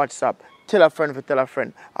on your WhatsApp. Tell a friend to tell a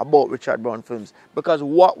friend about Richard Brown Films, because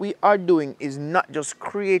what we are doing is not just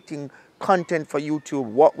creating content for YouTube.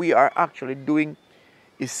 What we are actually doing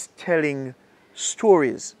is telling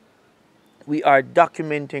stories. We are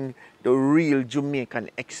documenting the real Jamaican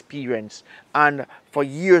experience, and for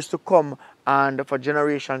years to come and for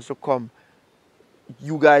generations to come,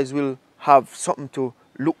 you guys will have something to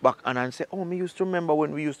look back on and say, oh, me used to remember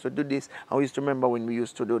when we used to do this, and we used to remember when we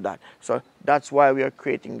used to do that. So that's why we are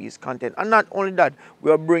creating this content. And not only that, we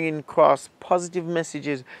are bringing across positive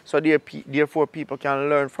messages, so therefore people can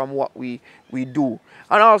learn from what we do.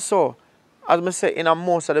 And also, as I say in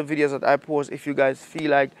most of the videos that I post, if you guys feel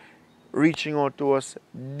like reaching out to us,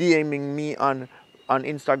 DMing me on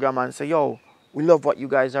Instagram and say, yo, we love what you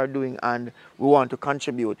guys are doing and we want to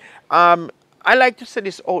contribute. I like to say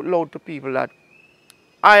this out loud to people that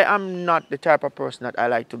I am not the type of person that I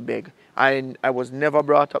like to beg. I was never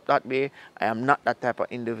brought up that way. I am not that type of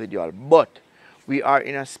individual. But we are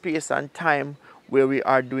in a space and time where we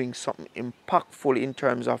are doing something impactful in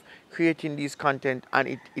terms of creating this content, and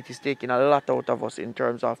it is taking a lot out of us in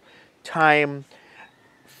terms of time,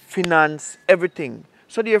 finance, everything.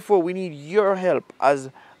 So therefore, we need your help as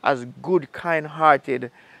good,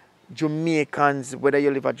 kind-hearted Jamaicans, whether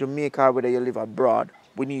you live at Jamaica or whether you live abroad.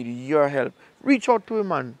 We need your help. Reach out to him,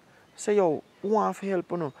 man. Say, yo, we want to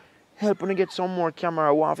help you. Help you get some more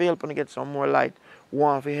camera. We want to help you get some more light. We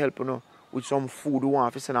want to help you with some food. We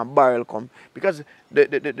want to send a barrel come. Because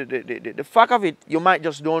the fact of it, you might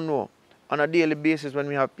just don't know. On a daily basis, when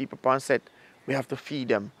we have people on set, we have to feed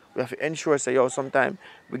them. We have to ensure, say, yo, sometimes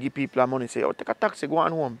we give people our money, say, yo, take a taxi, go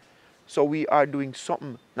on home. So we are doing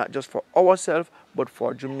something, not just for ourselves, but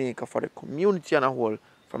for Jamaica, for the community on a whole,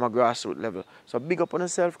 from a grassroots level. So big up on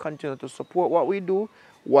yourself, continue to support what we do,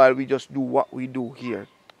 while we just do what we do here.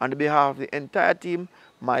 On behalf of the entire team,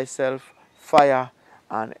 myself, Fire,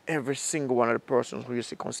 and every single one of the persons who you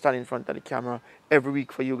see come stand in front of the camera every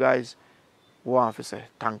week for you guys, we want to say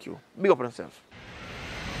thank you. Big up on yourself.